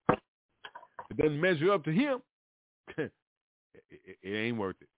 It doesn't measure up to him. It ain't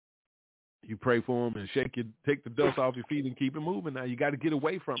worth it. You pray for him and take the dust off your feet and keep it moving. Now you got to get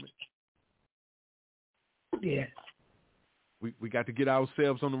away from it. Yeah. We got to get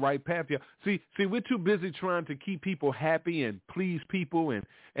ourselves on the right path here. See, we're too busy trying to keep people happy and please people and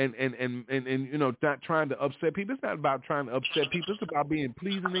not trying to upset people. It's not about trying to upset people. It's about being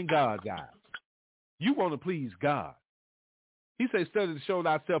pleasing in God's eyes. You want to please God. He says, study to show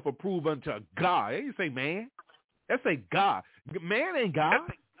thyself approved unto God. He say man. That say God. Man ain't God.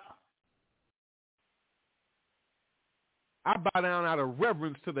 I bow down out of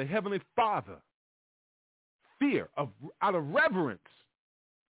reverence to the Heavenly Father. Out of reverence.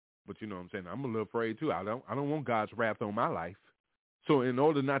 But you know what I'm saying? I'm a little afraid too. I don't want God's wrath on my life. So in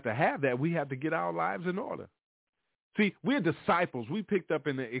order not to have that, we have to get our lives in order. See, we're disciples. We picked up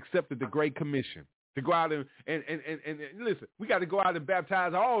and accepted the Great Commission to go out and listen, we got to go out and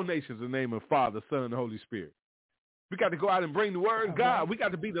baptize all nations in the name of Father, Son, and Holy Spirit. We got to go out and bring the word of God. We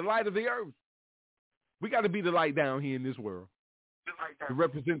got to be the light of the earth. We got to be the light down here in this world to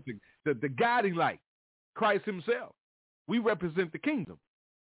represent the guiding light. Christ himself. We represent the kingdom.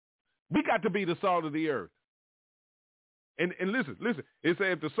 We got to be the salt of the earth. And listen, it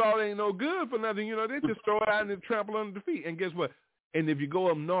says if the salt ain't no good for nothing, they just throw it out and trample under the feet. And guess what? And if you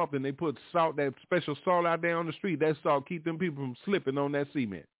go up north and they put salt, that special salt out there on the street, that salt keep them people from slipping on that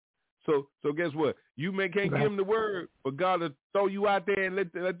cement. So guess what? You can't give them the word, but God will throw you out there and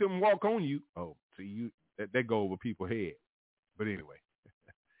let them walk on you. Oh, see, that go over people's head. But anyway.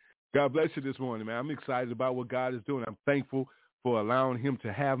 God bless you this morning, man. I'm excited about what God is doing. I'm thankful for allowing him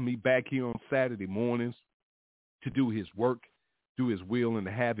to have me back here on Saturday mornings to do his work, do his will, and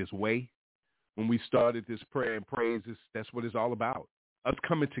to have his way. When we started this prayer and praise, that's what it's all about. Us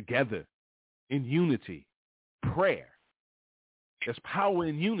coming together in unity, prayer. There's power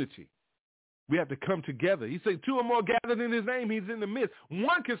in unity. We have to come together. He said 2 or more gathered in his name, he's in the midst.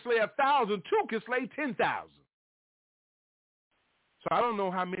 1 can slay 1,000, 2 can slay 10,000. So I don't know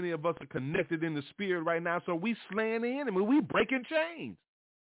how many of us are connected in the spirit right now. So we slaying the enemy. We breaking chains.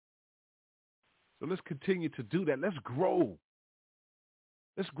 So let's continue to do that. Let's grow.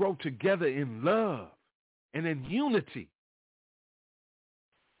 Let's grow together in love and in unity.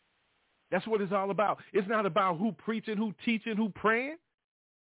 That's what it's all about. It's not about who preaching, who teaching, who praying.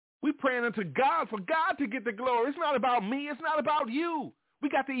 We praying unto God for God to get the glory. It's not about me. It's not about you. We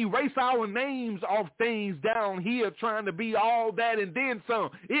got to erase our names off things down here trying to be all that and then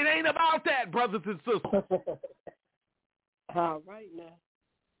some. It ain't about that, brothers and sisters. All right now.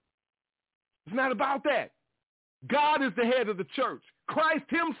 It's not about that. God is the head of the church. Christ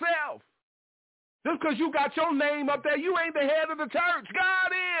himself. Just because you got your name up there, you ain't the head of the church.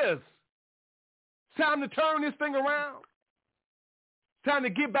 God is. It's time to turn this thing around. It's time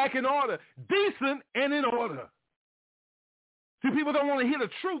to get back in order. Decent and in order. See, people don't want to hear the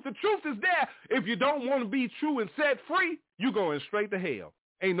truth. The truth is there. If you don't want to be true and set free, you're going straight to hell.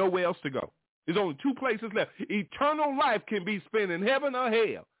 Ain't nowhere else to go. There's only two places left. Eternal life can be spent in heaven or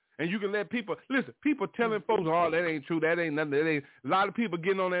hell. And you can let people, listen, people telling folks, oh, that ain't true. That ain't nothing. That ain't. A lot of people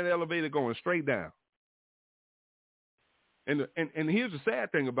getting on that elevator going straight down. And here's the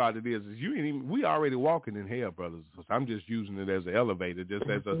sad thing about it is you ain't even, we already walking in hell, brothers. I'm just using it as an elevator, just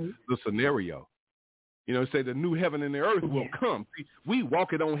as the scenario. You know, say the new heaven and the earth will come. See, we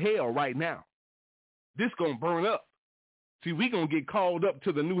walking on hell right now. This going to burn up. See, we going to get called up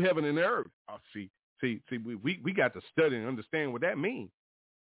to the new heaven and the earth. Oh, see, we got to study and understand what that means.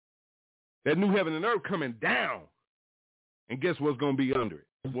 That new heaven and earth coming down. And guess what's going to be under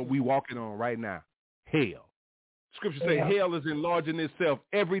it? What we walking on right now. Hell. Scripture say hell is enlarging itself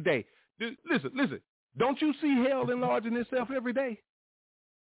every day. Listen. Don't you see hell enlarging itself every day?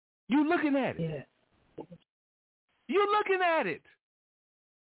 You looking at it. Yeah. You looking at it.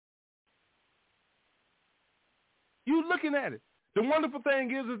 You looking at it. The wonderful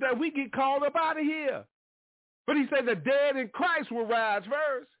thing is that we get called up out of here. But he said the dead in Christ will rise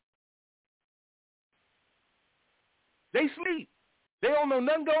first. They sleep. They don't know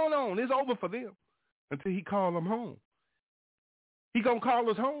nothing going on. It's over for them until he call them home. He going to call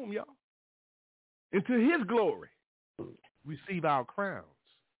us home, y'all. Into his glory. Receive our crowns.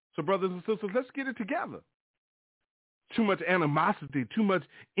 So brothers and sisters, let's get it together. Too much animosity, too much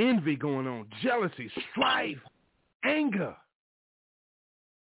envy going on, jealousy, strife, anger.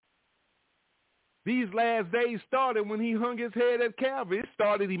 These last days started when he hung his head at Calvary. It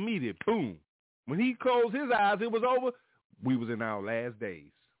started immediate. Boom. When he closed his eyes, it was over. We was in our last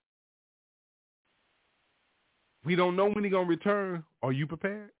days. We don't know when he's going to return. Are you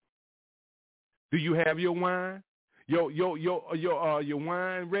prepared? Do you have your wine? Your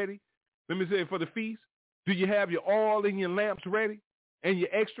wine ready? Let me say it for the feast. Do you have your oil and your lamps ready and your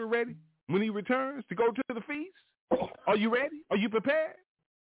extra ready when he returns to go to the feast? Are you ready? Are you prepared?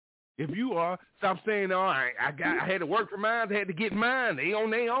 If you are, stop saying, "Oh, I had to work for mine. I had to get mine. They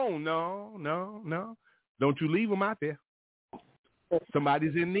on their own." No. Don't you leave them out there.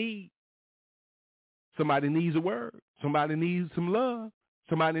 Somebody's in need. Somebody needs a word. Somebody needs some love.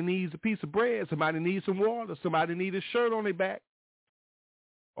 Somebody needs a piece of bread. Somebody needs some water. Somebody needs a shirt on their back.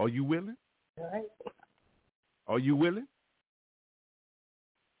 Are you willing? Right. Are you willing?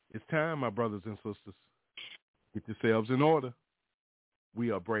 It's time, my brothers and sisters. Get yourselves in order.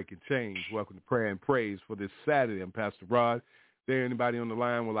 We are breaking chains. Welcome to Prayer and Praise for this Saturday. I'm Pastor Rod. Is there anybody on the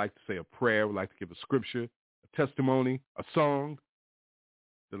line would like to say a prayer, would like to give a scripture, a testimony, a song?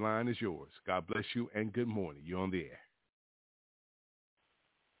 The line is yours. God bless you and good morning. You're on the air.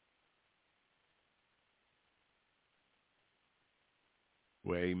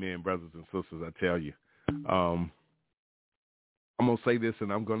 Well, amen, brothers and sisters, I tell you. I'm going to say this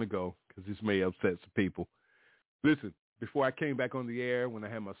and I'm going to go because this may upset some people. Listen, before I came back on the air, when I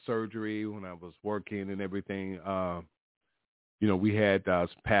had my surgery, when I was working and everything, we had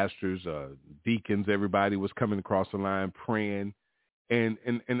pastors, deacons, everybody was coming across the line praying. And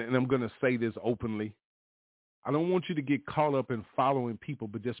I'm going to say this openly. I don't want you to get caught up in following people,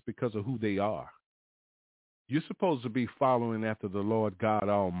 but just because of who they are. You're supposed to be following after the Lord God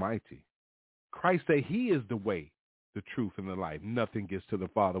Almighty. Christ said he is the way, the truth, and the life. Nothing gets to the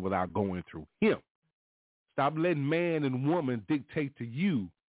Father without going through him. Stop letting man and woman dictate to you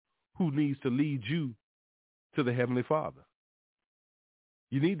who needs to lead you to the Heavenly Father.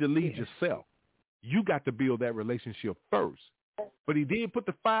 You need to lead yourself. You got to build that relationship first. But he did put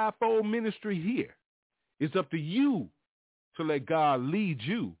the fivefold ministry here. It's up to you to let God lead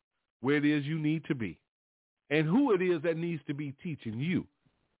you where it is you need to be and who it is that needs to be teaching you.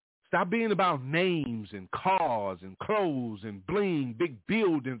 Stop being about names and cars and clothes and bling, big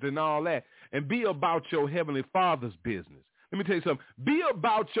buildings and all that, and be about your Heavenly Father's business. Let me tell you something. Be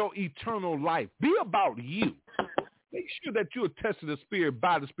about your eternal life. Be about you. Make sure that you're testing the Spirit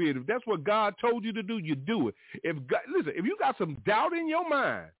by the Spirit. If that's what God told you to do, you do it. If you got some doubt in your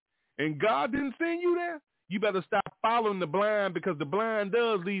mind and God didn't send you there, you better stop following the blind, because the blind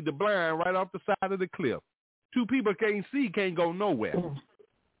does lead the blind right off the side of the cliff. Two people can't see, can't go nowhere,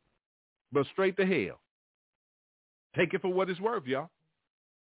 but straight to hell. Take it for what it's worth, y'all.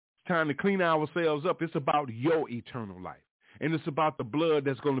 It's time to clean ourselves up. It's about your eternal life. And it's about the blood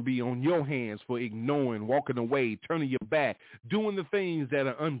that's going to be on your hands for ignoring, walking away, turning your back, doing the things that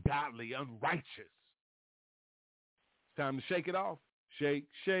are ungodly, unrighteous. It's time to shake it off. Shake,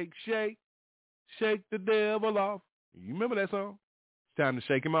 shake, shake. Shake the devil off. You remember that song? It's time to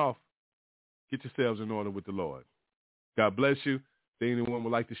shake him off. Get yourselves in order with the Lord. God bless you. If anyone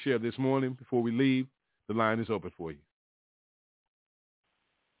would like to share this morning before we leave, the line is open for you.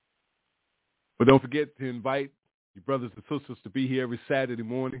 But don't forget to invite your brothers and sisters to be here every Saturday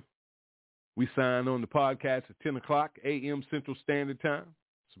morning. We sign on the podcast at 10 o'clock a.m. Central Standard Time.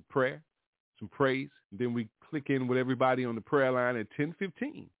 Some prayer, some praise. And then we click in with everybody on the prayer line at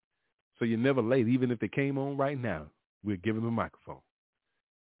 10:15. So you're never late. Even if they came on right now, we're giving them a microphone.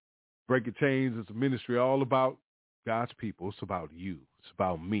 Breaking Chains is a ministry all about God's people. It's about you. It's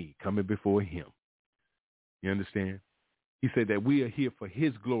about me coming before him. You understand? He said that we are here for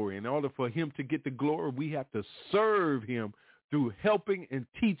his glory. In order for him to get the glory, we have to serve him through helping and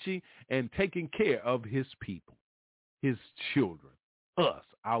teaching and taking care of his people, his children, us,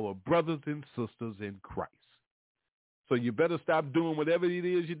 our brothers and sisters in Christ. So you better stop doing whatever it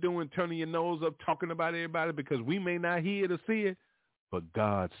is you're doing, turning your nose up, talking about everybody, because we may not hear it or see it, but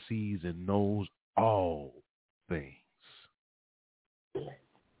God sees and knows all things.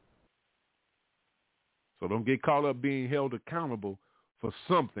 So don't get caught up being held accountable for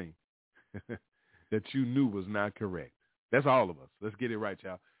something that you knew was not correct. That's all of us. Let's get it right,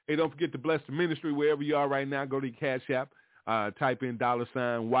 y'all. Hey, don't forget to bless the ministry wherever you are right now. Go to your CashApp. Type in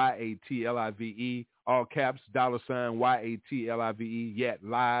 $YATLIVE, all caps, $YATLIVE,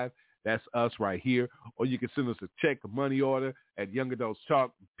 YATLIVE. That's us right here. Or you can send us a check, a money order at Young Adults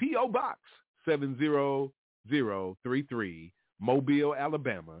Talk, P.O. Box 70033, Mobile,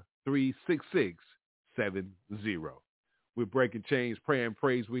 Alabama 36670. We're Breaking Chains, Prayer and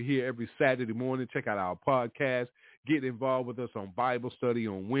Praise. We're here every Saturday morning. Check out our podcast. Get involved with us on Bible study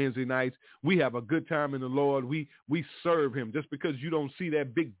on Wednesday nights. We have a good time in the Lord. We serve him. Just because you don't see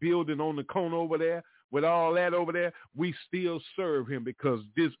that big building on the corner over there with all that over there, we still serve him, because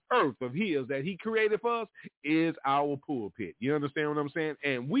this earth of his that he created for us is our pulpit. You understand what I'm saying?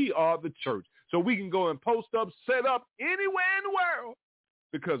 And we are the church. So we can go and post up, set up anywhere in the world,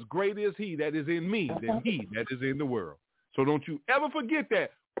 because great is he that is in me than he that is in the world. So don't you ever forget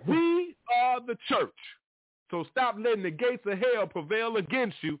that. We are the church. So stop letting the gates of hell prevail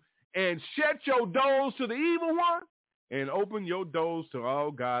against you, and shut your doors to the evil one and open your doors to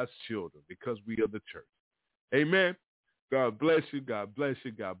all God's children, because we are the church. Amen. God bless you. God bless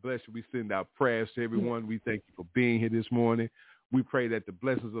you. God bless you. We send out prayers to everyone. We thank you for being here this morning. We pray that the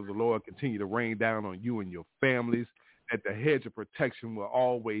blessings of the Lord continue to rain down on you and your families, that the hedge of protection will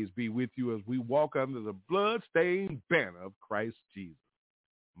always be with you as we walk under the blood-stained banner of Christ Jesus.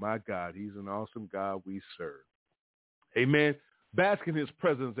 My God, he's an awesome God we serve. Amen. Bask in his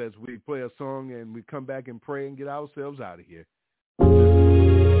presence as we play a song and we come back and pray and get ourselves out of here.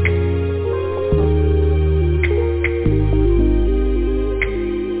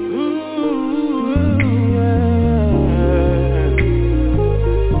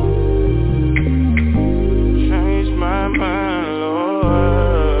 Change my mind, Lord.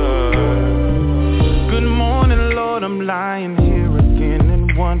 Good morning, Lord. I'm lying here again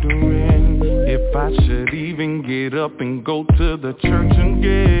and wondering if I should even get up and go to the church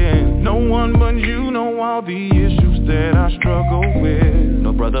again. No one but you know all the issues that I struggle with.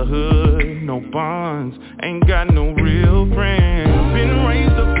 No brotherhood, no bonds, ain't got no real friends. Been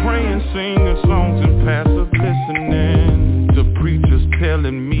raised up praying, singing songs and passive listening to preachers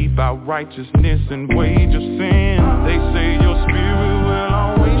telling me about righteousness and wage of sin. They say your spirit will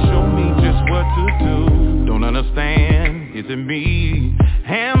always show me just what to do. Don't understand, is it me?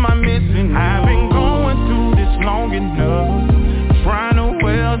 Am I missing you? I've been going through this long enough, trying to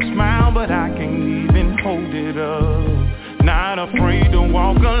wear a smile, but I can't even hold it up. Not afraid to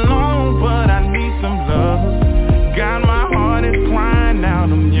walk alone, but I need some love. God, my heart is crying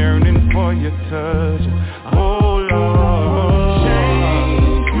out, I'm yearning for your touch. Oh Lord,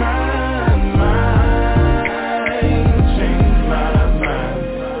 change my mind, change my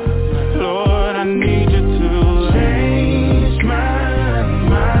mind. Lord, I need you to change my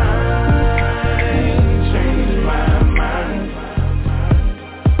mind, change my mind.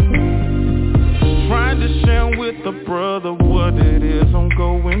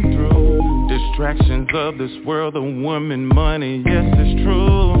 Distractions of this world, the woman, money, yes, it's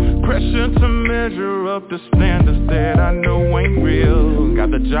true. Pressure to measure up the standards that I know ain't real. Got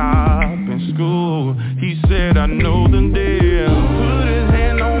the job in school, he said I know the deal. Put his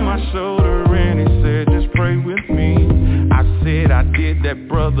hand on my shoulder and he said just pray with me. I said I did that,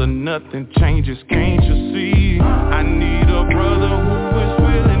 brother, nothing changes, can't you see? I need a brother who is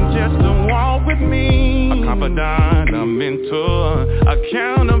willing just to walk with me. A confidant, a mentor,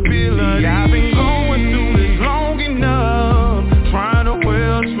 accountability. I've been going through this long enough, trying to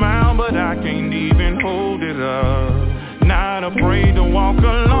wear a smile, but I can't even hold it up. Not afraid to walk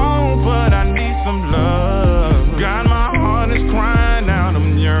alone, but I need some love. God, my heart is crying out,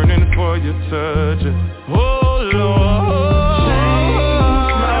 I'm yearning for your touch. Oh Lord.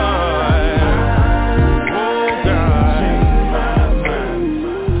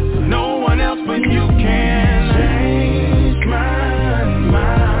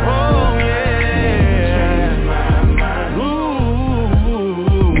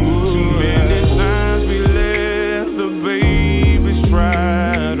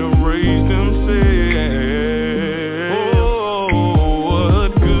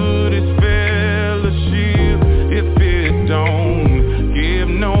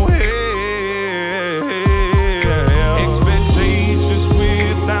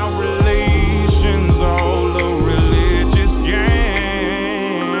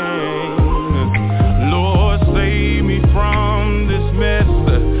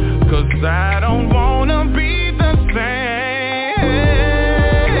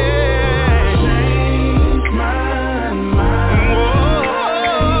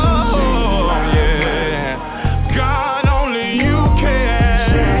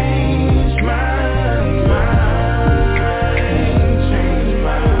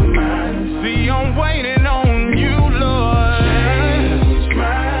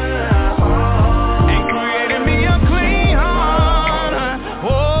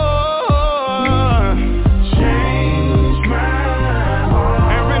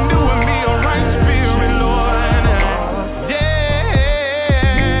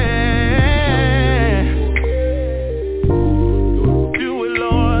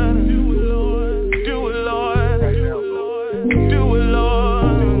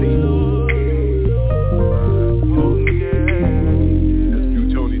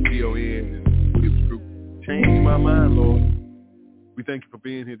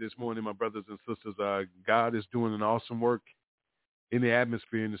 This morning, my brothers and sisters, God is doing an awesome work in the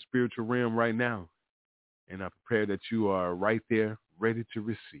atmosphere, in the spiritual realm right now. And I pray that you are right there, ready to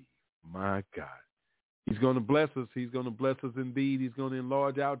receive. My God. He's going to bless us. He's going to bless us indeed. He's going to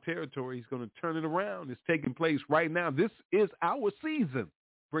enlarge our territory. He's going to turn it around. It's taking place right now. This is our season,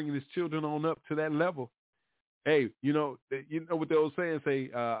 bringing his children on up to that level. Hey, you know what the old saying say,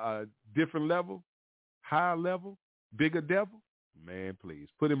 different level, higher level, bigger devil. Man, please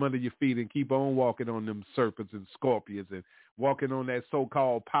put him under your feet and keep on walking on them serpents and scorpions and walking on that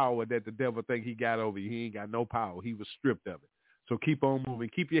so-called power that the devil think he got over you. He ain't got no power. He was stripped of it. So keep on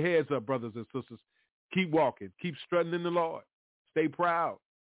moving. Keep your heads up, brothers and sisters. Keep walking. Keep strutting in the Lord. Stay proud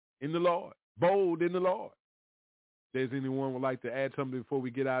in the Lord. Bold in the Lord. If there's anyone would like to add something before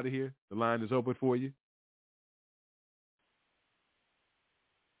we get out of here, the line is open for you.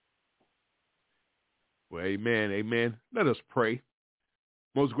 Well, amen, amen. Let us pray.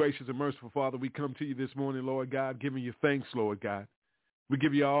 Most gracious and merciful Father, we come to you this morning, Lord God, giving you thanks, Lord God. We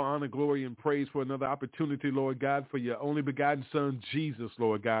give you all honor, glory, and praise for another opportunity, Lord God, for your only begotten Son, Jesus,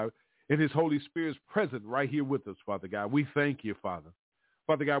 Lord God, and his Holy Spirit is present right here with us, Father God. We thank you, Father.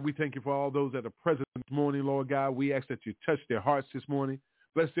 Father God, we thank you for all those that are present this morning, Lord God. We ask that you touch their hearts this morning.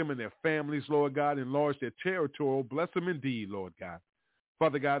 Bless them and their families, Lord God. Enlarge their territory. Bless them indeed, Lord God.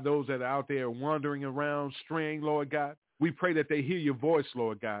 Father God, those that are out there wandering around, straying, Lord God, we pray that they hear your voice,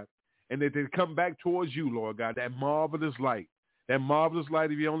 Lord God, and that they come back towards you, Lord God, that marvelous light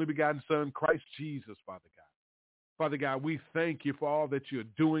of your only begotten Son, Christ Jesus, Father God. Father God, we thank you for all that you're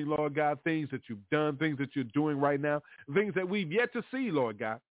doing, Lord God, things that you've done, things that you're doing right now, things that we've yet to see, Lord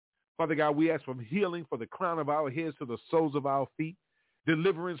God. Father God, we ask for healing for the crown of our heads to the soles of our feet,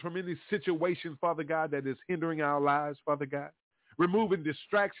 deliverance from any situation, Father God, that is hindering our lives, Father God. Removing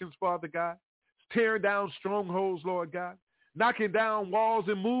distractions, Father God, tearing down strongholds, Lord God, knocking down walls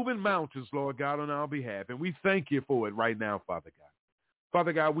and moving mountains, Lord God, on our behalf. And we thank you for it right now, Father God.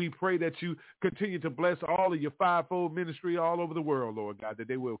 Father God, we pray that you continue to bless all of your fivefold ministry all over the world, Lord God, that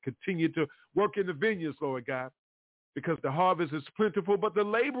they will continue to work in the vineyards, Lord God, because the harvest is plentiful, but the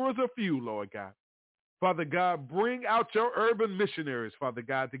laborers are few, Lord God. Father God, bring out your urban missionaries, Father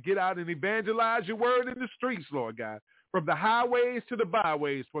God, to get out and evangelize your word in the streets, Lord God. from the highways to the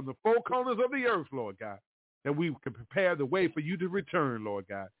byways, from the four corners of the earth, Lord God, that we can prepare the way for you to return, Lord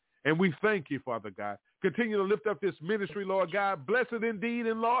God. And we thank you, Father God. Continue to lift up this ministry, Lord God. Bless it indeed,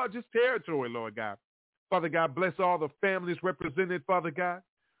 enlarge its territory, Lord God. Father God, bless all the families represented, Father God.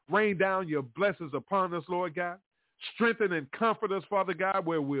 Rain down your blessings upon us, Lord God. Strengthen and comfort us, Father God,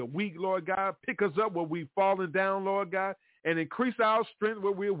 where we're weak, Lord God. Pick us up where we've fallen down, Lord God, and increase our strength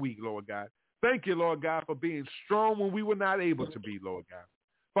where we're weak, Lord God. Thank you, Lord God, for being strong when we were not able to be, Lord God.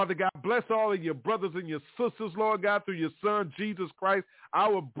 Father God, bless all of your brothers and your sisters, Lord God, through your son, Jesus Christ,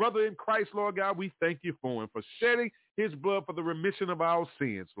 our brother in Christ, Lord God. We thank you for him, for shedding his blood for the remission of our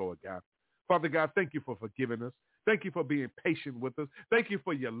sins, Lord God. Father God, thank you for forgiving us. Thank you for being patient with us. Thank you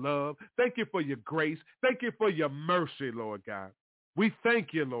for your love. Thank you for your grace. Thank you for your mercy, Lord God. We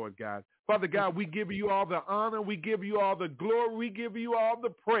thank you, Lord God. Father God, we give you all the honor. We give you all the glory. We give you all the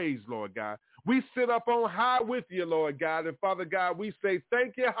praise, Lord God. We sit up on high with you, Lord God. And Father God, we say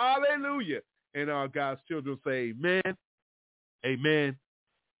thank you, hallelujah. And our God's children say amen, amen,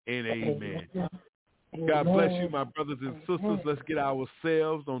 and amen. God bless you, my brothers and sisters. Let's get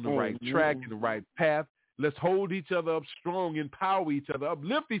ourselves on the right track and the right path. Let's hold each other up strong, empower each other,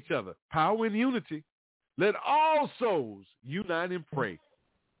 uplift each other, power and unity. Let all souls unite and pray.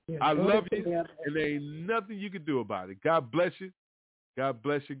 I love you, and there ain't nothing you can do about it. God bless you. God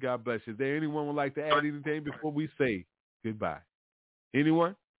bless you. God bless you. Is there anyone would like to add anything before we say goodbye?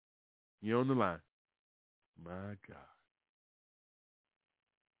 Anyone? You're on the line. My God.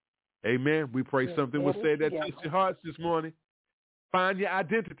 Amen. We pray something was said that touched your hearts this morning. Find your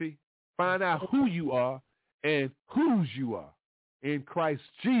identity. Find out who you are and whose you are. In Christ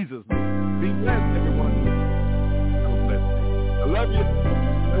Jesus' name. Be blessed, everyone. God bless you. I love you.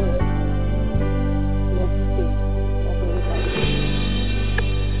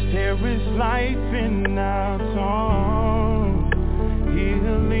 There is life in our songs,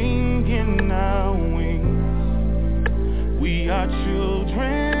 healing in our wings. We are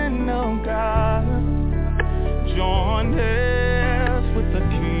children of God, join us with the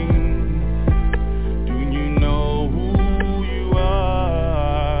King. Do you know who you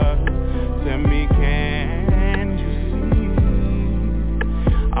are? Tell me, can you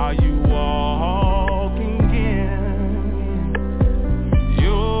see? Are you walking in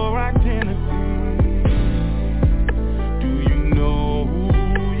your identity? Do you know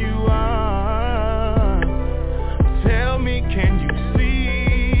who you are? Tell me, can you see?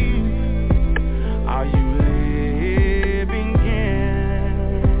 Are you living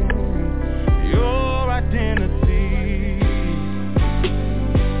in your identity?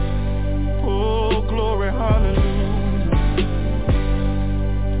 Oh, glory, hallelujah.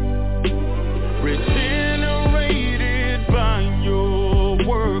 Regenerated by your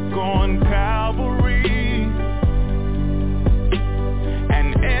work on Calvary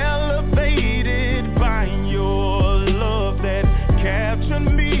and elevated by your love that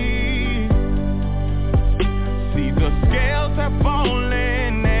captured me. See, the scales have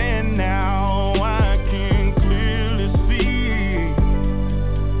fallen and now I can clearly see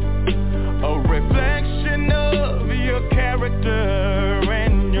a reflection of your character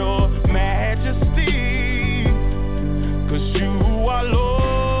and your majesty. 'Cause you are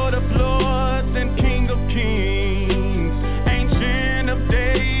Lord of lords and King of kings, Ancient of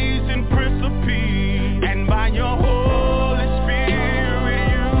days and Prince of peace. And by your Holy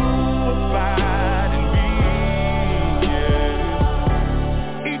Spirit you abide in me,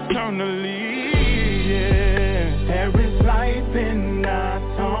 eternally. There is life in our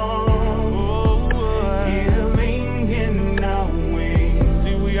tongue, healing in our wings.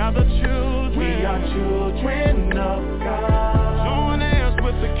 See, we are the children. We are children of God. Join us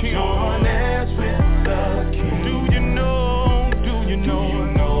with the King. Join us with the King. Do you know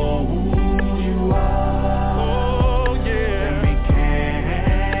who you are? Oh, yeah. Tell me,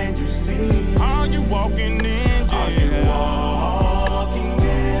 can you see? Are you walking in? Are you walking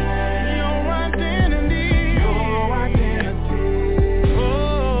in your identity? Your identity.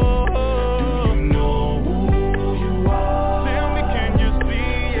 Oh, do you know who you are? Tell me, can you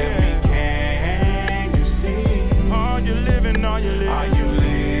see? Tell me, can you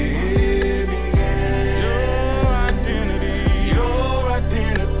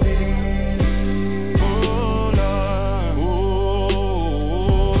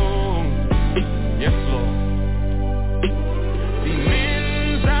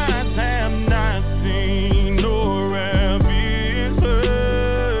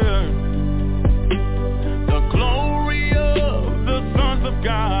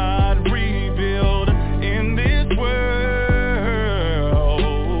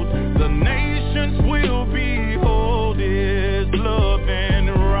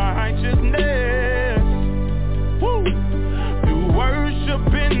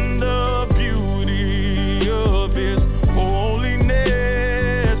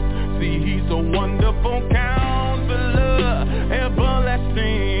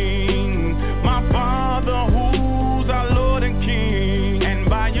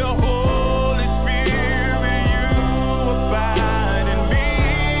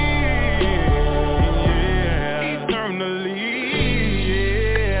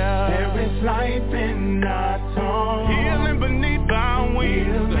life in our tongue. Healing beneath our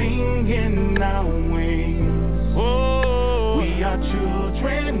wings. Healing in our wings. Oh, we are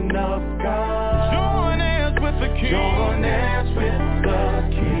children of God. Join us with the King. Join us with the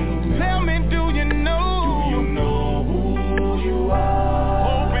King. Tell me, do you know? Do you know who you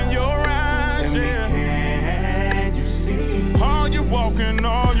are? Open your eyes, and can you see? Are you walking?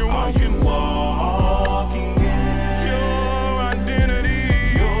 Are you walking?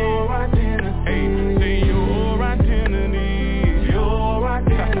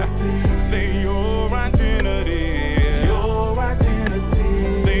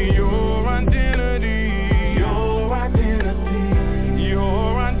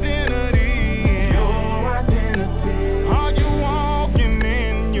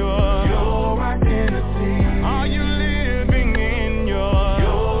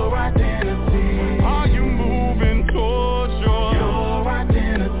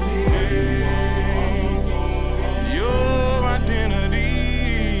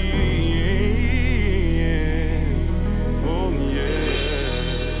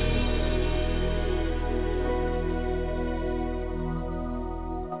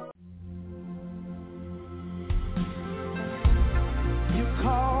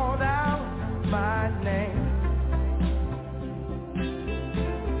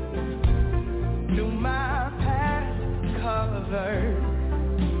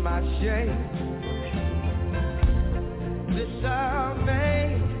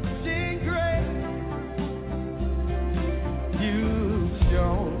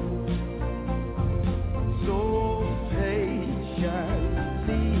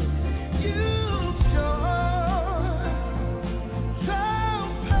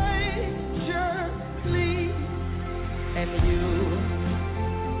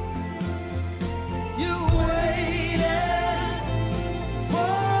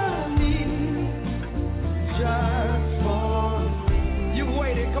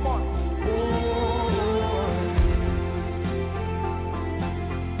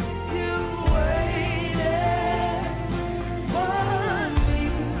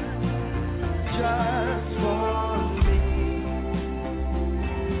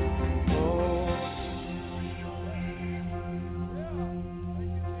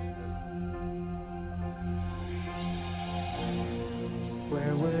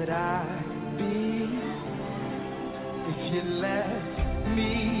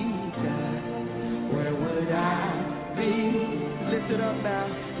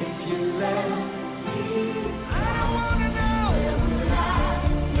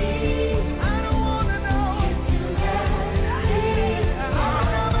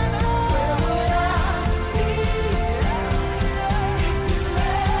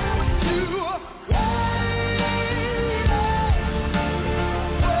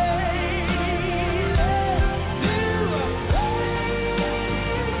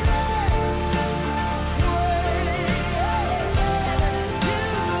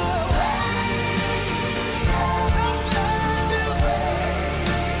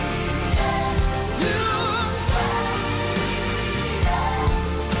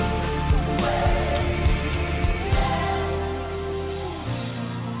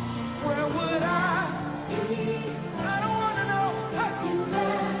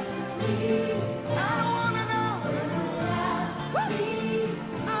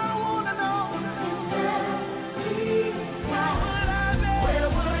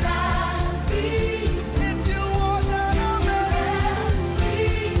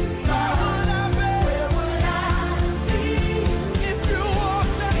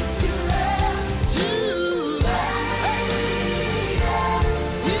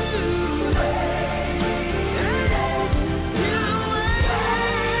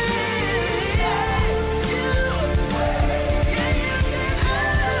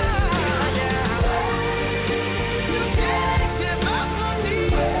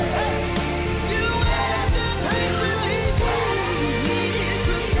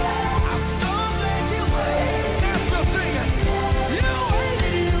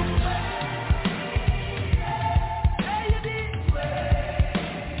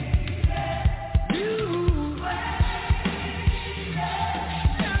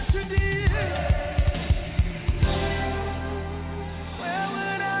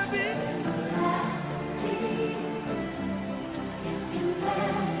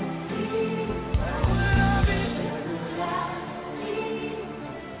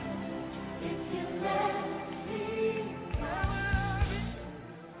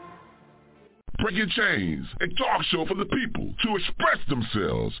 Breaking Chains, a talk show for the people to express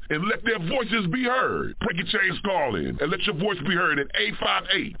themselves and let their voices be heard. Breaking Chains, call in and let your voice be heard at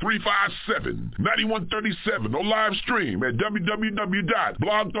 858-357-9137 or live stream at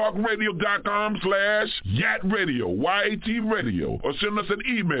www.blogtalkradio.com/YAT Radio, Y-A-T Radio, or send us an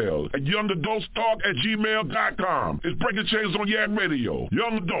email at youngadultstalk@gmail.com. It's Breaking Chains on YAT Radio.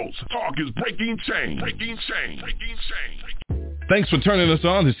 Young Adults Talk is breaking chains. Breaking chains. Breaking chains. Thanks for turning us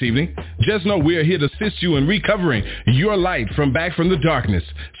on this evening. Just know we are here to assist you in recovering your light from back from the darkness.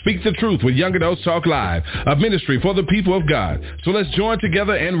 Speak the truth with Young Adults Talk Live, a ministry for the people of God. So let's join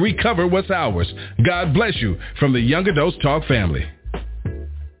together and recover what's ours. God bless you from the Young Adults Talk family.